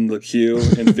symbol in the queue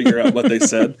and figure out what they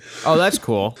said. Oh, that's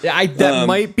cool. Yeah, that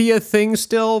might be a thing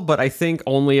still, but I think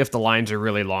only if the lines are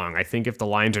really long. I think if the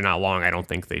lines are not long, I don't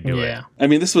think they do it. I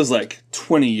mean, this was like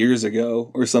 20 years ago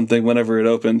or something whenever it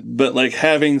opened. But like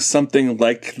having something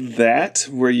like that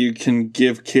where you can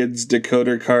give kids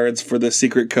decoder cards for the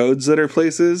secret codes that are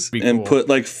places and put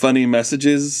like funny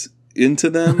messages into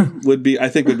them would be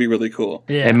really cool.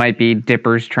 Yeah. It might be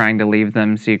Dipper's trying to leave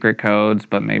them secret codes,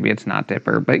 but maybe it's not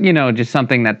Dipper. But, just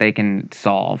something that they can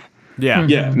solve. Yeah.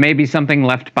 Yeah. Maybe something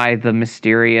left by the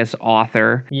mysterious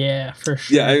author. Yeah, for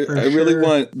sure. Yeah, I really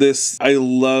want this. I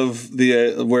love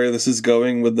the where this is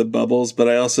going with the bubbles, but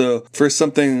I also, for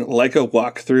something like a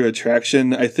walkthrough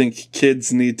attraction, I think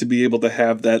kids need to be able to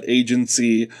have that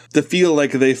agency to feel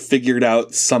like they figured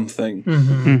out something,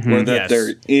 or that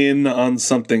they're in on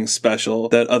something special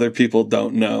that other people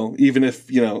don't know. Even if,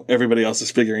 everybody else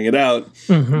is figuring it out,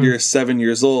 you're 7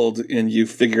 years old and you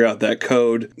figure out that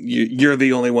code. You're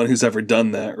the only one who's ever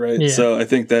done that, right? Yeah. So I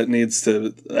think that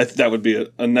that would be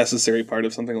a necessary part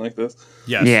of something like this.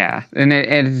 Yes. Yeah, and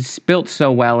it's built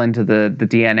so well into the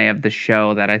DNA of the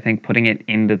show that I think putting it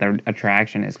into the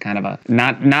attraction is kind of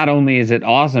not only is it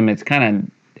awesome, it's kind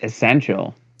of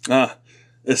essential.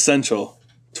 Essential.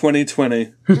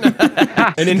 2020.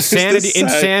 And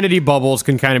insanity bubbles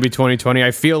can kind of be 2020.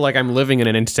 I feel like I'm living in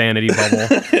an insanity bubble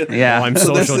Yeah. while I'm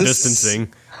social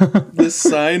distancing. This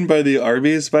sign by the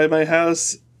Arby's by my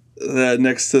house,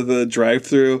 next to the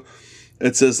drive-thru,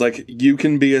 it says, like, you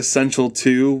can be essential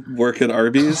too, work at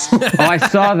Arby's. Oh, I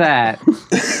saw that.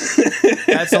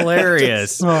 That's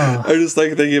hilarious. I'm just,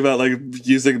 like, thinking about, like,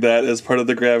 using that as part of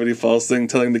the Gravity Falls thing,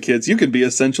 telling the kids, you can be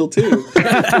essential too.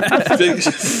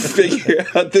 Figure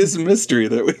out this mystery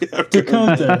that we have to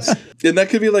Decode this. And that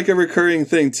could be, like, a recurring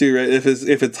thing too, right? If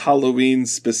it's Halloween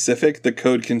specific, the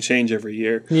code can change every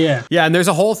year. Yeah. Yeah, and there's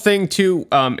a whole thing too.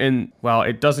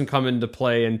 It doesn't come into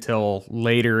play until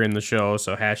later in the show,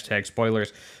 so hashtag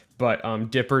spoilers. But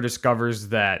Dipper discovers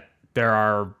that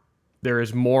there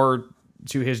is more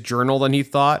to his journal than he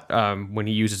thought when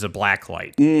he uses a black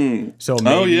light. So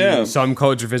maybe some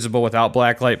codes are visible without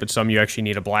black light, but some you actually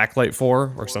need a black light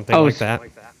for, or something like that.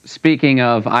 Speaking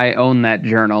of, I own that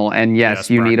journal, and yes,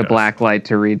 you Brock need a does. black light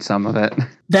to read some of it.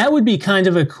 That would be kind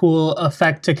of a cool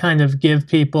effect to kind of give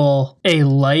people a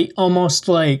light, almost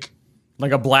like,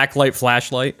 Like a black light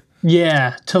flashlight.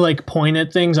 yeah, to like point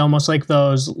at things, almost like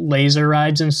those laser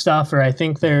rides and stuff. Or I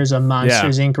think there's a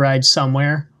Monsters Inc. ride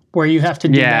somewhere where you have to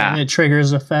do that and it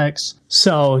triggers effects.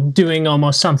 So doing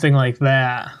almost something like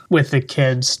that with the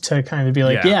kids to kind of be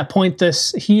like, point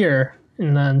this here,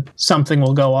 and then something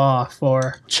will go off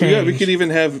or change. Yeah, we could even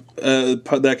have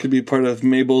that could be part of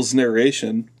Mabel's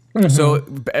narration. So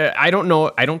I don't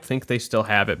know. I don't think they still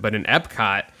have it, but in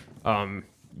Epcot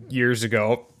years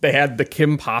ago, they had the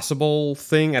Kim Possible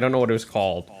thing. I don't know what it was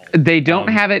called. They don't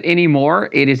have it anymore.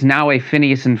 It is now a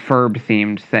Phineas and Ferb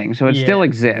themed thing, so it still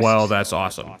exists. Well, that's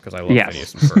awesome because I love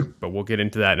Phineas and Ferb, but we'll get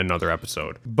into that in another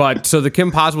episode. But so the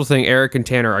Kim Possible thing, Eric and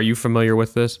Tanner, are you familiar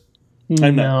with this?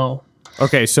 No.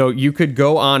 Okay, so you could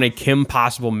go on a Kim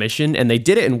Possible mission, and they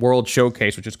did it in World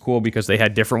Showcase, which is cool because they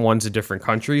had different ones in different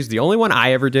countries. The only one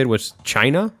I ever did was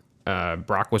China.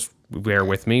 Brock was there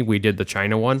with me. We did the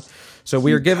China one. So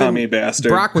we were given... Commie bastard.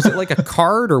 Brock, was it like a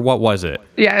card or what was it?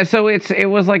 Yeah, so it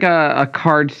was like a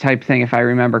card type thing, if I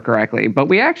remember correctly. But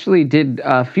we actually did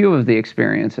a few of the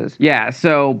experiences. Yeah,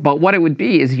 so, but what it would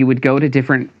be is you would go to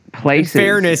different places. In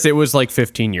fairness, it was like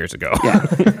 15 years ago.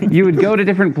 Yeah. You would go to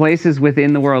different places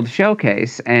within the World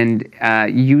Showcase, and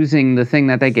using the thing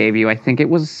that they gave you, I think it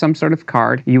was some sort of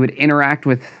card, you would interact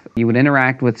with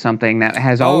something that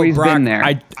has always Brock, been there.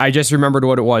 I just remembered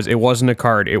what it was. It wasn't a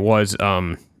card. It was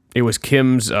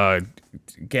Kim's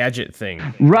gadget thing.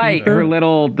 Right,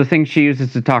 the thing she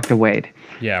uses to talk to Wade.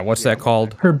 Yeah, what's that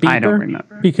called? Her beeper? I don't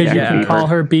remember. Because you can Beeper. call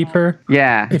her Beeper.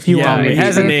 Yeah. If you want it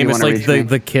has a if name. you It's wanna like reach me.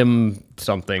 the Kim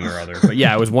something or other. But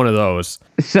yeah, it was one of those.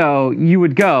 So you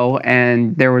would go,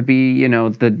 and there would be,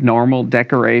 the normal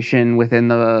decoration within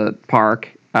the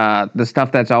park, the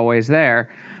stuff that's always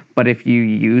there. But if you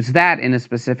use that in a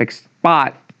specific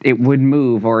spot, it would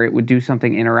move or it would do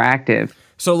something interactive.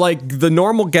 So, like, the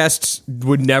normal guests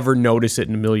would never notice it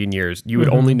in a million years. You would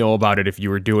only know about it if you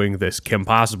were doing this Kim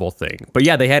Possible thing. But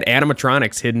yeah, they had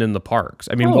animatronics hidden in the parks.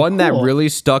 I mean, one that really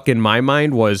stuck in my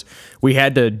mind was we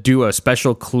had to do a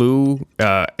special clue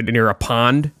near a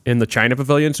pond in the China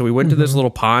Pavilion. So we went to this little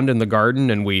pond in the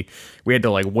garden, and we had to,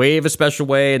 like, wave a special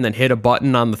way and then hit a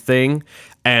button on the thing.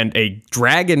 And a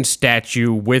dragon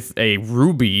statue with a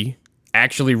ruby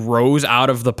actually rose out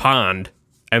of the pond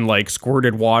and like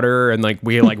squirted water, and like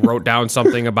we like wrote down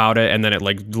something about it, and then it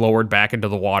like lowered back into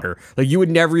the water. Like you would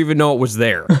never even know it was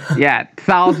there. Yeah,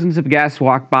 thousands of guests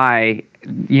walk by,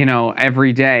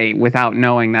 every day without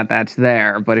knowing that that's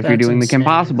there. But if you're doing the Kim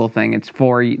Possible thing, it's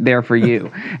there for you.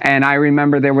 And I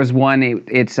remember there was one.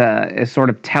 It's a sort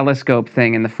of telescope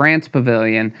thing in the France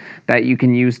Pavilion that you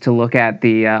can use to look at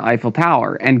the Eiffel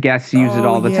Tower, and guests use it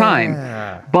all the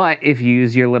time. But if you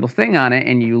use your little thing on it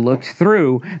and you looked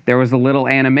through, there was a little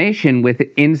animation with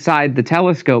inside the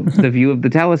telescope, the view of the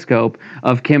telescope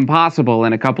of Kim Possible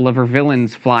and a couple of her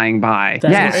villains flying by.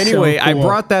 That Yes. is so Anyway, I cool.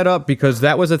 brought that up because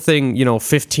that was a thing,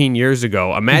 15 years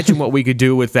ago. Imagine what we could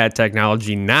do with that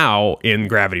technology now in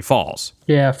Gravity Falls.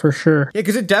 Yeah, for sure. Yeah,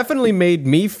 because it definitely made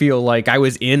me feel like I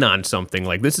was in on something.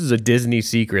 Like, this is a Disney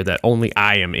secret that only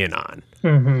I am in on.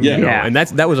 Yeah. Yeah. And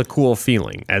that was a cool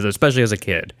feeling, especially as a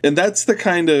kid. And that's the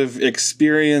kind of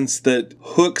experience that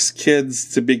hooks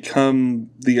kids to become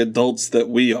the adults that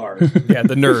we are. Yeah,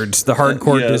 the nerds, the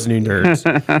hardcore Yeah. Disney nerds.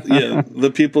 Yeah,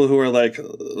 the people who are like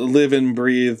live and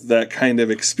breathe that kind of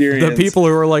experience. The people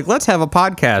who are like, let's have a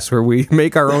podcast where we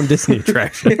make our own Disney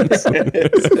attractions.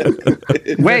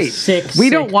 Wait, Sick, we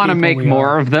don't sick want to people make we more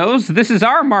are. of those. This is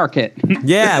our market.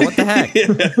 Yeah, what the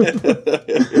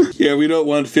heck? Yeah, we don't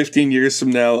want 15 years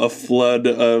from now a flood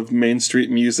of Main Street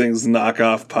Musings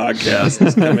knockoff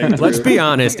podcasts coming through. Let's be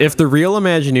honest. If the real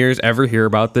Imagineers ever hear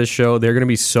about this show, they're going to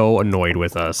be so annoyed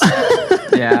with us.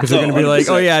 Yeah. Because they're going to be like, 100%.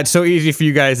 oh, yeah, it's so easy for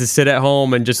you guys to sit at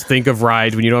home and just think of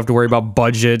rides when you don't have to worry about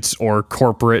budgets or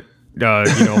corporate,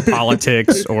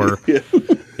 politics or...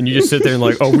 And you just sit there and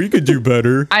like, oh, we could do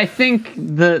better. I think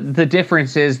the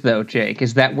difference is, though, Jake,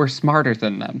 is that we're smarter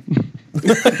than them.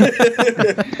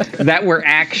 That we're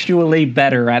actually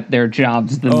better at their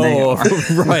jobs than they Oh, are.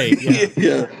 right. Yeah.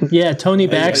 Yeah. Yeah, Tony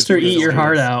Baxter, please eat your don't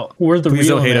heart out. We're the Please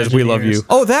real don't hate us. We love you. Imagineers.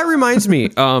 Oh, that reminds me.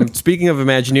 Speaking of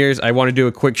Imagineers, I want to do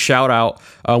a quick shout out.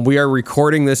 We are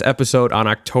recording this episode on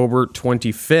October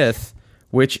 25th,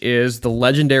 which is the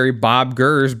legendary Bob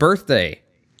Gurr's birthday.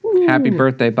 Happy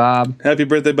birthday, Bob. Happy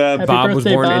birthday, Bob. Happy Bob was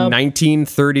birthday, born in Bob.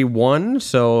 1931.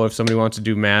 So if somebody wants to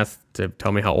do math to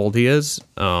tell me how old he is,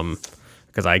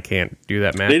 because I can't do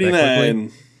that math that quickly.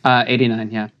 89.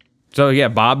 89, yeah. So yeah,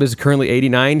 Bob is currently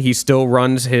 89. He still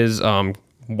runs his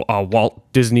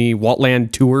Walt Disney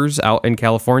Waltland tours out in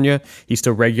California. He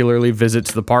still regularly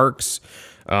visits the parks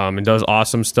and does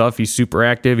awesome stuff. He's super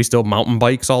active. He still mountain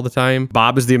bikes all the time.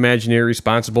 Bob is the Imagineer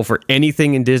responsible for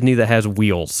anything in Disney that has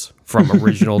wheels from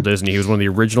original Disney. He was one of the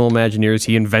original Imagineers.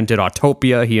 He invented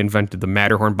Autopia. He invented the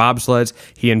Matterhorn bobsleds.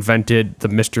 He invented the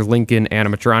Mr. Lincoln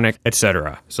animatronic,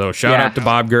 etc. So shout Yeah. out to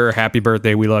Bob Gurr. Happy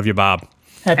birthday. We love you, Bob.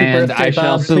 Happy And birthday, I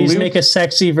shall Bob. Please salute- make a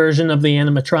sexy version of the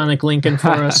animatronic Lincoln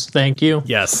for us. Thank you.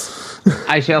 Yes.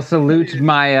 I shall salute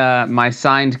my my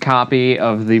signed copy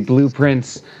of the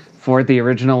blueprints for the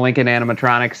original Lincoln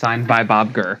animatronic signed by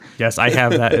Bob Gurr. Yes, I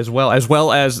have that as well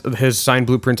as his signed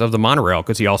blueprints of the monorail,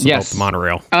 because he also built Yes. the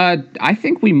monorail. I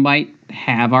think we might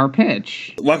have our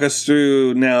pitch. Walk us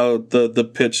through now the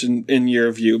pitch in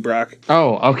your view, Brock.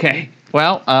 Oh, okay.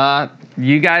 Well,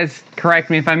 you guys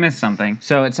correct me if I missed something.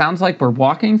 So it sounds like we're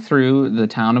walking through the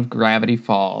town of Gravity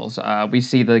Falls. We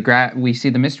see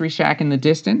the Mystery Shack in the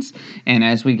distance, and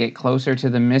as we get closer to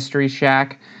the Mystery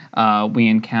Shack, we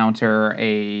encounter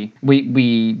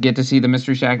we get to see the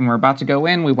Mystery Shack, and we're about to go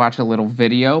in. We watch a little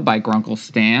video by Grunkle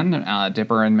Stan,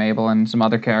 Dipper and Mabel, and some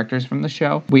other characters from the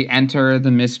show. We enter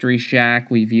the Mystery Shack.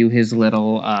 We view his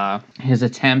little his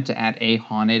attempt at a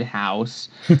haunted house,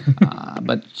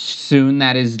 but soon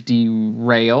that is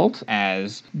derailed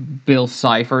as Bill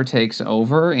Cipher takes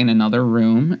over in another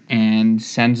room and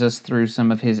sends us through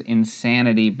some of his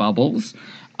insanity bubbles.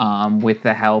 With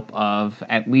the help of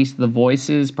at least the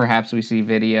voices. Perhaps we see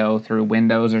video through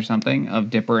windows or something of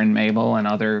Dipper and Mabel and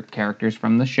other characters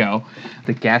from the show.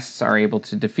 The guests are able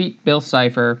to defeat Bill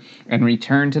Cipher and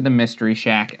return to the Mystery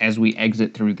Shack as we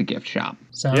exit through the gift shop.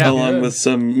 Sounds Yeah. Along good. with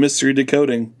some mystery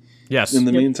decoding Yes. in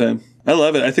the meantime. I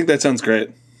love it. I think that sounds great.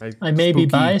 I may be Spooky.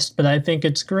 biased, but I think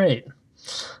it's great.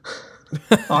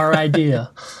 Our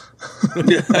idea.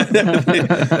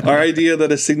 Our idea that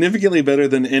is significantly better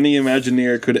than any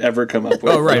Imagineer could ever come up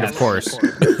with. Oh, right, of course.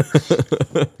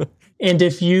 And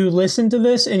if you listen to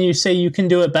this and you say you can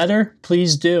do it better,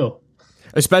 please do.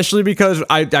 Especially because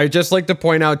I just like to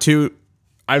point out too.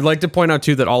 I'd like to point out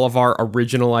too that all of our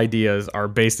original ideas are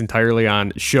based entirely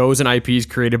on shows and IPs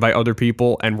created by other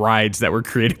people and rides that were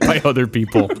created by other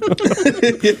people.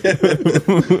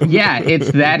 Yeah,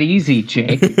 it's that easy,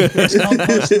 Jake. It's called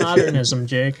postmodernism,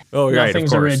 Jake. Oh, right, of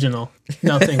Nothing's course. original.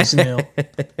 Nothing's new.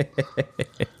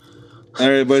 All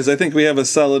right, boys. I think we have a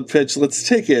solid pitch. Let's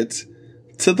take it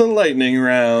to the lightning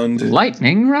round.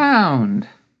 Lightning round.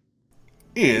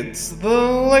 It's the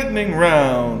lightning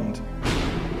round.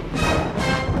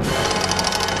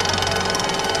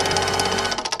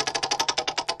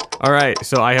 All right,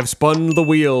 so I have spun the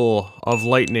wheel of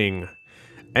lightning,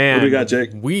 and What do we got, Jake?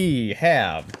 We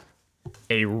have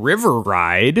a river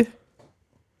ride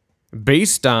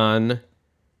based on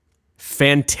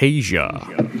Fantasia.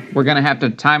 We're going to have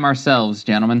to time ourselves,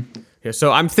 gentlemen. Yeah,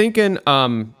 so I'm thinking,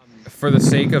 for the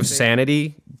sake of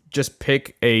sanity, just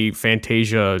pick a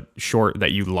Fantasia short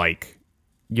that you like.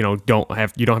 You know, you don't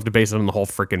have to base it on the whole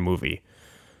freaking movie.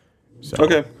 So,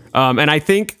 Okay. And I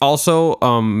think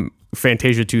also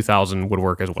Fantasia 2000 would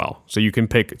work as well. So you can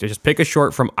pick a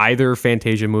short from either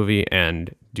Fantasia movie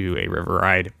and do a river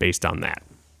ride based on that.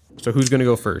 So who's going to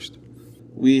go first?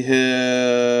 We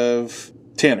have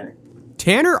Tanner.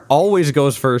 Tanner always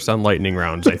goes first on lightning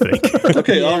rounds, I think.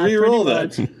 Okay, I'll re-roll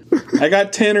that. I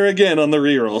got Tanner again on the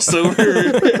reroll, so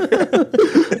Tanner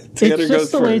It's goes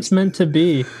just the way it's first. meant to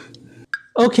be.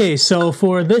 Okay, so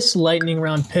for this lightning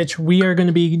round pitch, we are going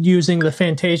to be using the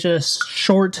Fantasia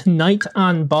short Night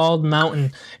on Bald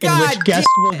Mountain, in which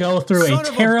guests will go through a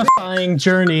terrifying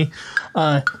journey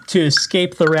to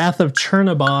escape the wrath of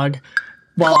Chernobog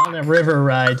while on a river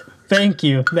ride. Thank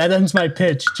you. That ends my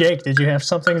pitch. Jake, did you have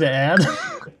something to add?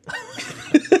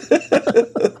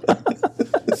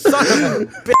 Son of a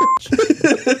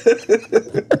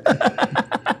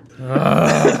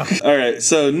bitch. All right,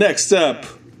 so next up,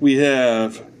 we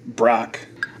have Brock.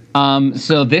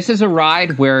 So this is a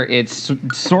ride where it's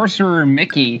Sorcerer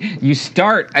Mickey. You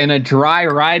start in a dry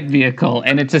ride vehicle,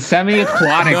 and it's a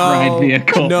semi-aquatic ride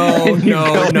vehicle. And you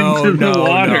go into the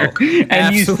water, and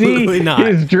Absolutely you see not.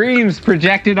 his dreams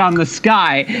projected on the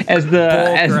sky as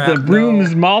the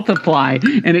brooms multiply.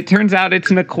 And it turns out it's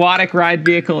an aquatic ride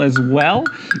vehicle as well.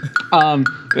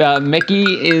 Mickey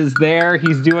is there.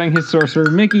 He's doing his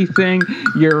Sorcerer Mickey thing.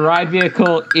 Your ride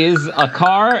vehicle is a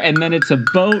car, and then it's a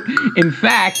boat. In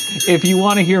fact, if you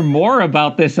want to hear more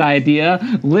about this idea,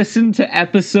 listen to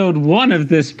episode 1 of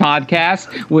this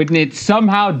podcast when it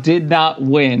somehow did not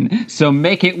win. So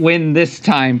make it win this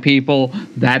time, people.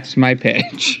 That's my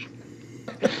pitch.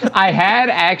 I had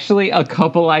actually a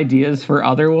couple ideas for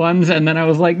other ones, and then I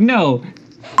was like, no,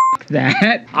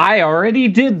 that. I already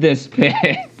did this pitch.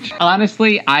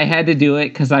 Honestly, I had to do it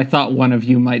because I thought one of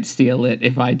you might steal it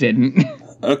if I didn't.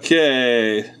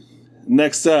 Okay,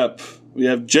 next up, we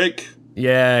have Jake.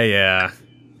 Yeah.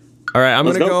 All right, I'm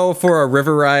going to go for a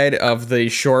river ride of the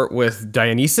short with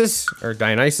Dionysus or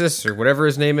whatever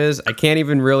his name is. I can't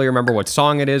even really remember what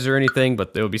song it is or anything,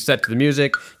 but it'll be set to the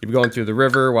music. You'll be going through the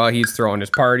river while he's throwing his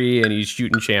party and he's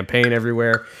shooting champagne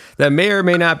everywhere. That may or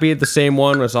may not be the same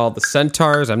one as all the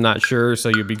centaurs. I'm not sure. So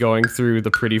you'll be going through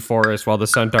the pretty forest while the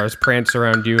centaurs prance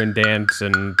around you and dance,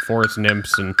 and forest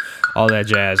nymphs and all that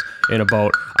jazz in a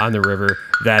boat on the river.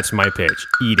 That's my pitch.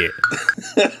 Eat it.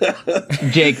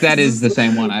 Jake, that is the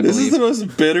same one, I This is believe. the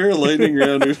most bitter lightning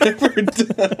round we've ever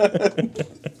done.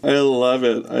 I love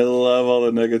it. I love all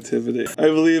the negativity. I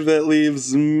believe that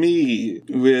leaves me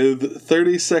with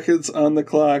 30 seconds on the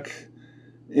clock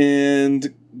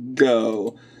and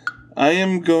go. I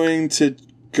am going to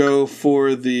go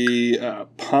for the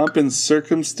Pomp and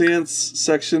Circumstance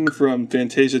section from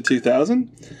Fantasia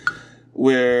 2000,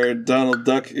 where Donald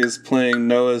Duck is playing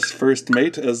Noah's first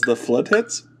mate as the flood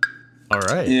hits. All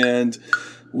right. And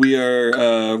we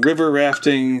are river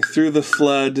rafting through the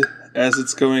flood as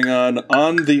it's going on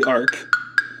the Ark,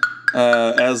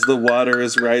 as the water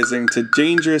is rising to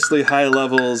dangerously high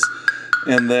levels,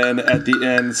 and then at the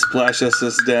end splashes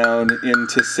us down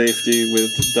into safety with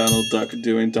Donald Duck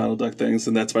doing Donald Duck things,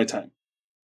 and that's my time.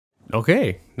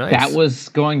 Okay, nice. That was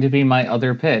going to be my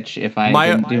other pitch if I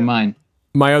didn't do mine.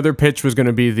 My other pitch was going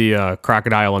to be the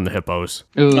crocodile and the hippos.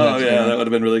 Ooh, Oh that's yeah, good. that would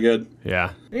have been really good.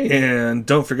 Yeah. And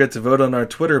don't forget to vote on our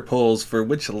Twitter polls for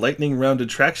which lightning round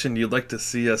attraction you'd like to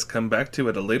see us come back to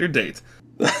at a later date.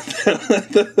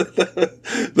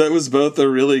 That was both a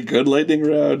really good lightning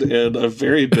round and a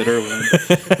very bitter one.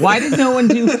 Why did no one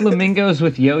do flamingos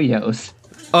with yo-yos?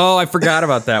 Oh, I forgot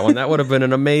about that one. That would have been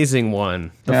an amazing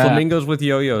one. The Yeah. flamingos with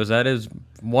yo-yos. That is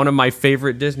one of my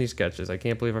favorite Disney sketches. I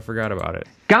can't believe I forgot about it.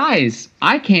 Guys,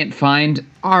 I can't find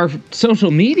our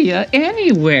social media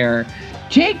anywhere.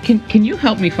 Jake, can you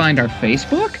help me find our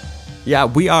Facebook? Yeah,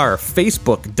 we are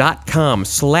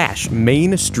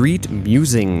facebook.com/Main Street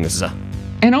Musings.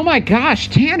 And oh my gosh,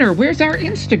 Tanner, where's our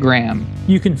Instagram?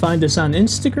 You can find us on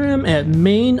Instagram at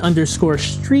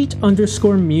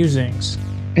main_street_musings.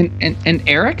 And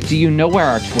Eric, do you know where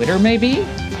our Twitter may be?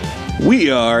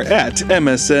 We are at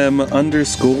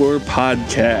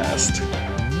MSM_podcast.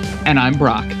 And I'm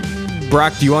Brock.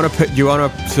 Brock, do you want to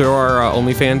throw our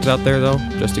OnlyFans out there though,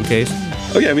 just in case?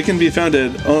 Oh yeah, we can be found at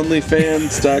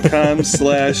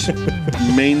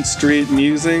onlyfans.com/Main Street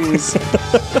Musings.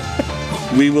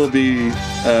 We will be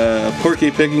porky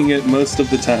pigging it most of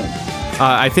the time.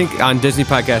 I think on Disney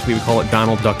Podcast we would call it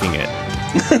Donald Ducking it.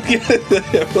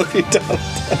 We'll be done.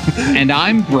 And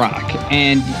I'm Brock.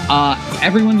 And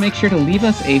everyone make sure to leave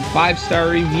us a 5-star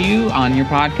review on your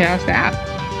podcast app.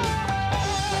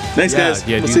 Thanks, guys.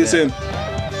 Yeah, We'll do see you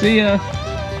that. soon. See ya.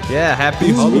 Yeah, happy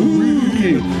Halloween.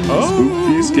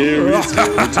 Spooky, scary,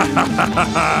 scary.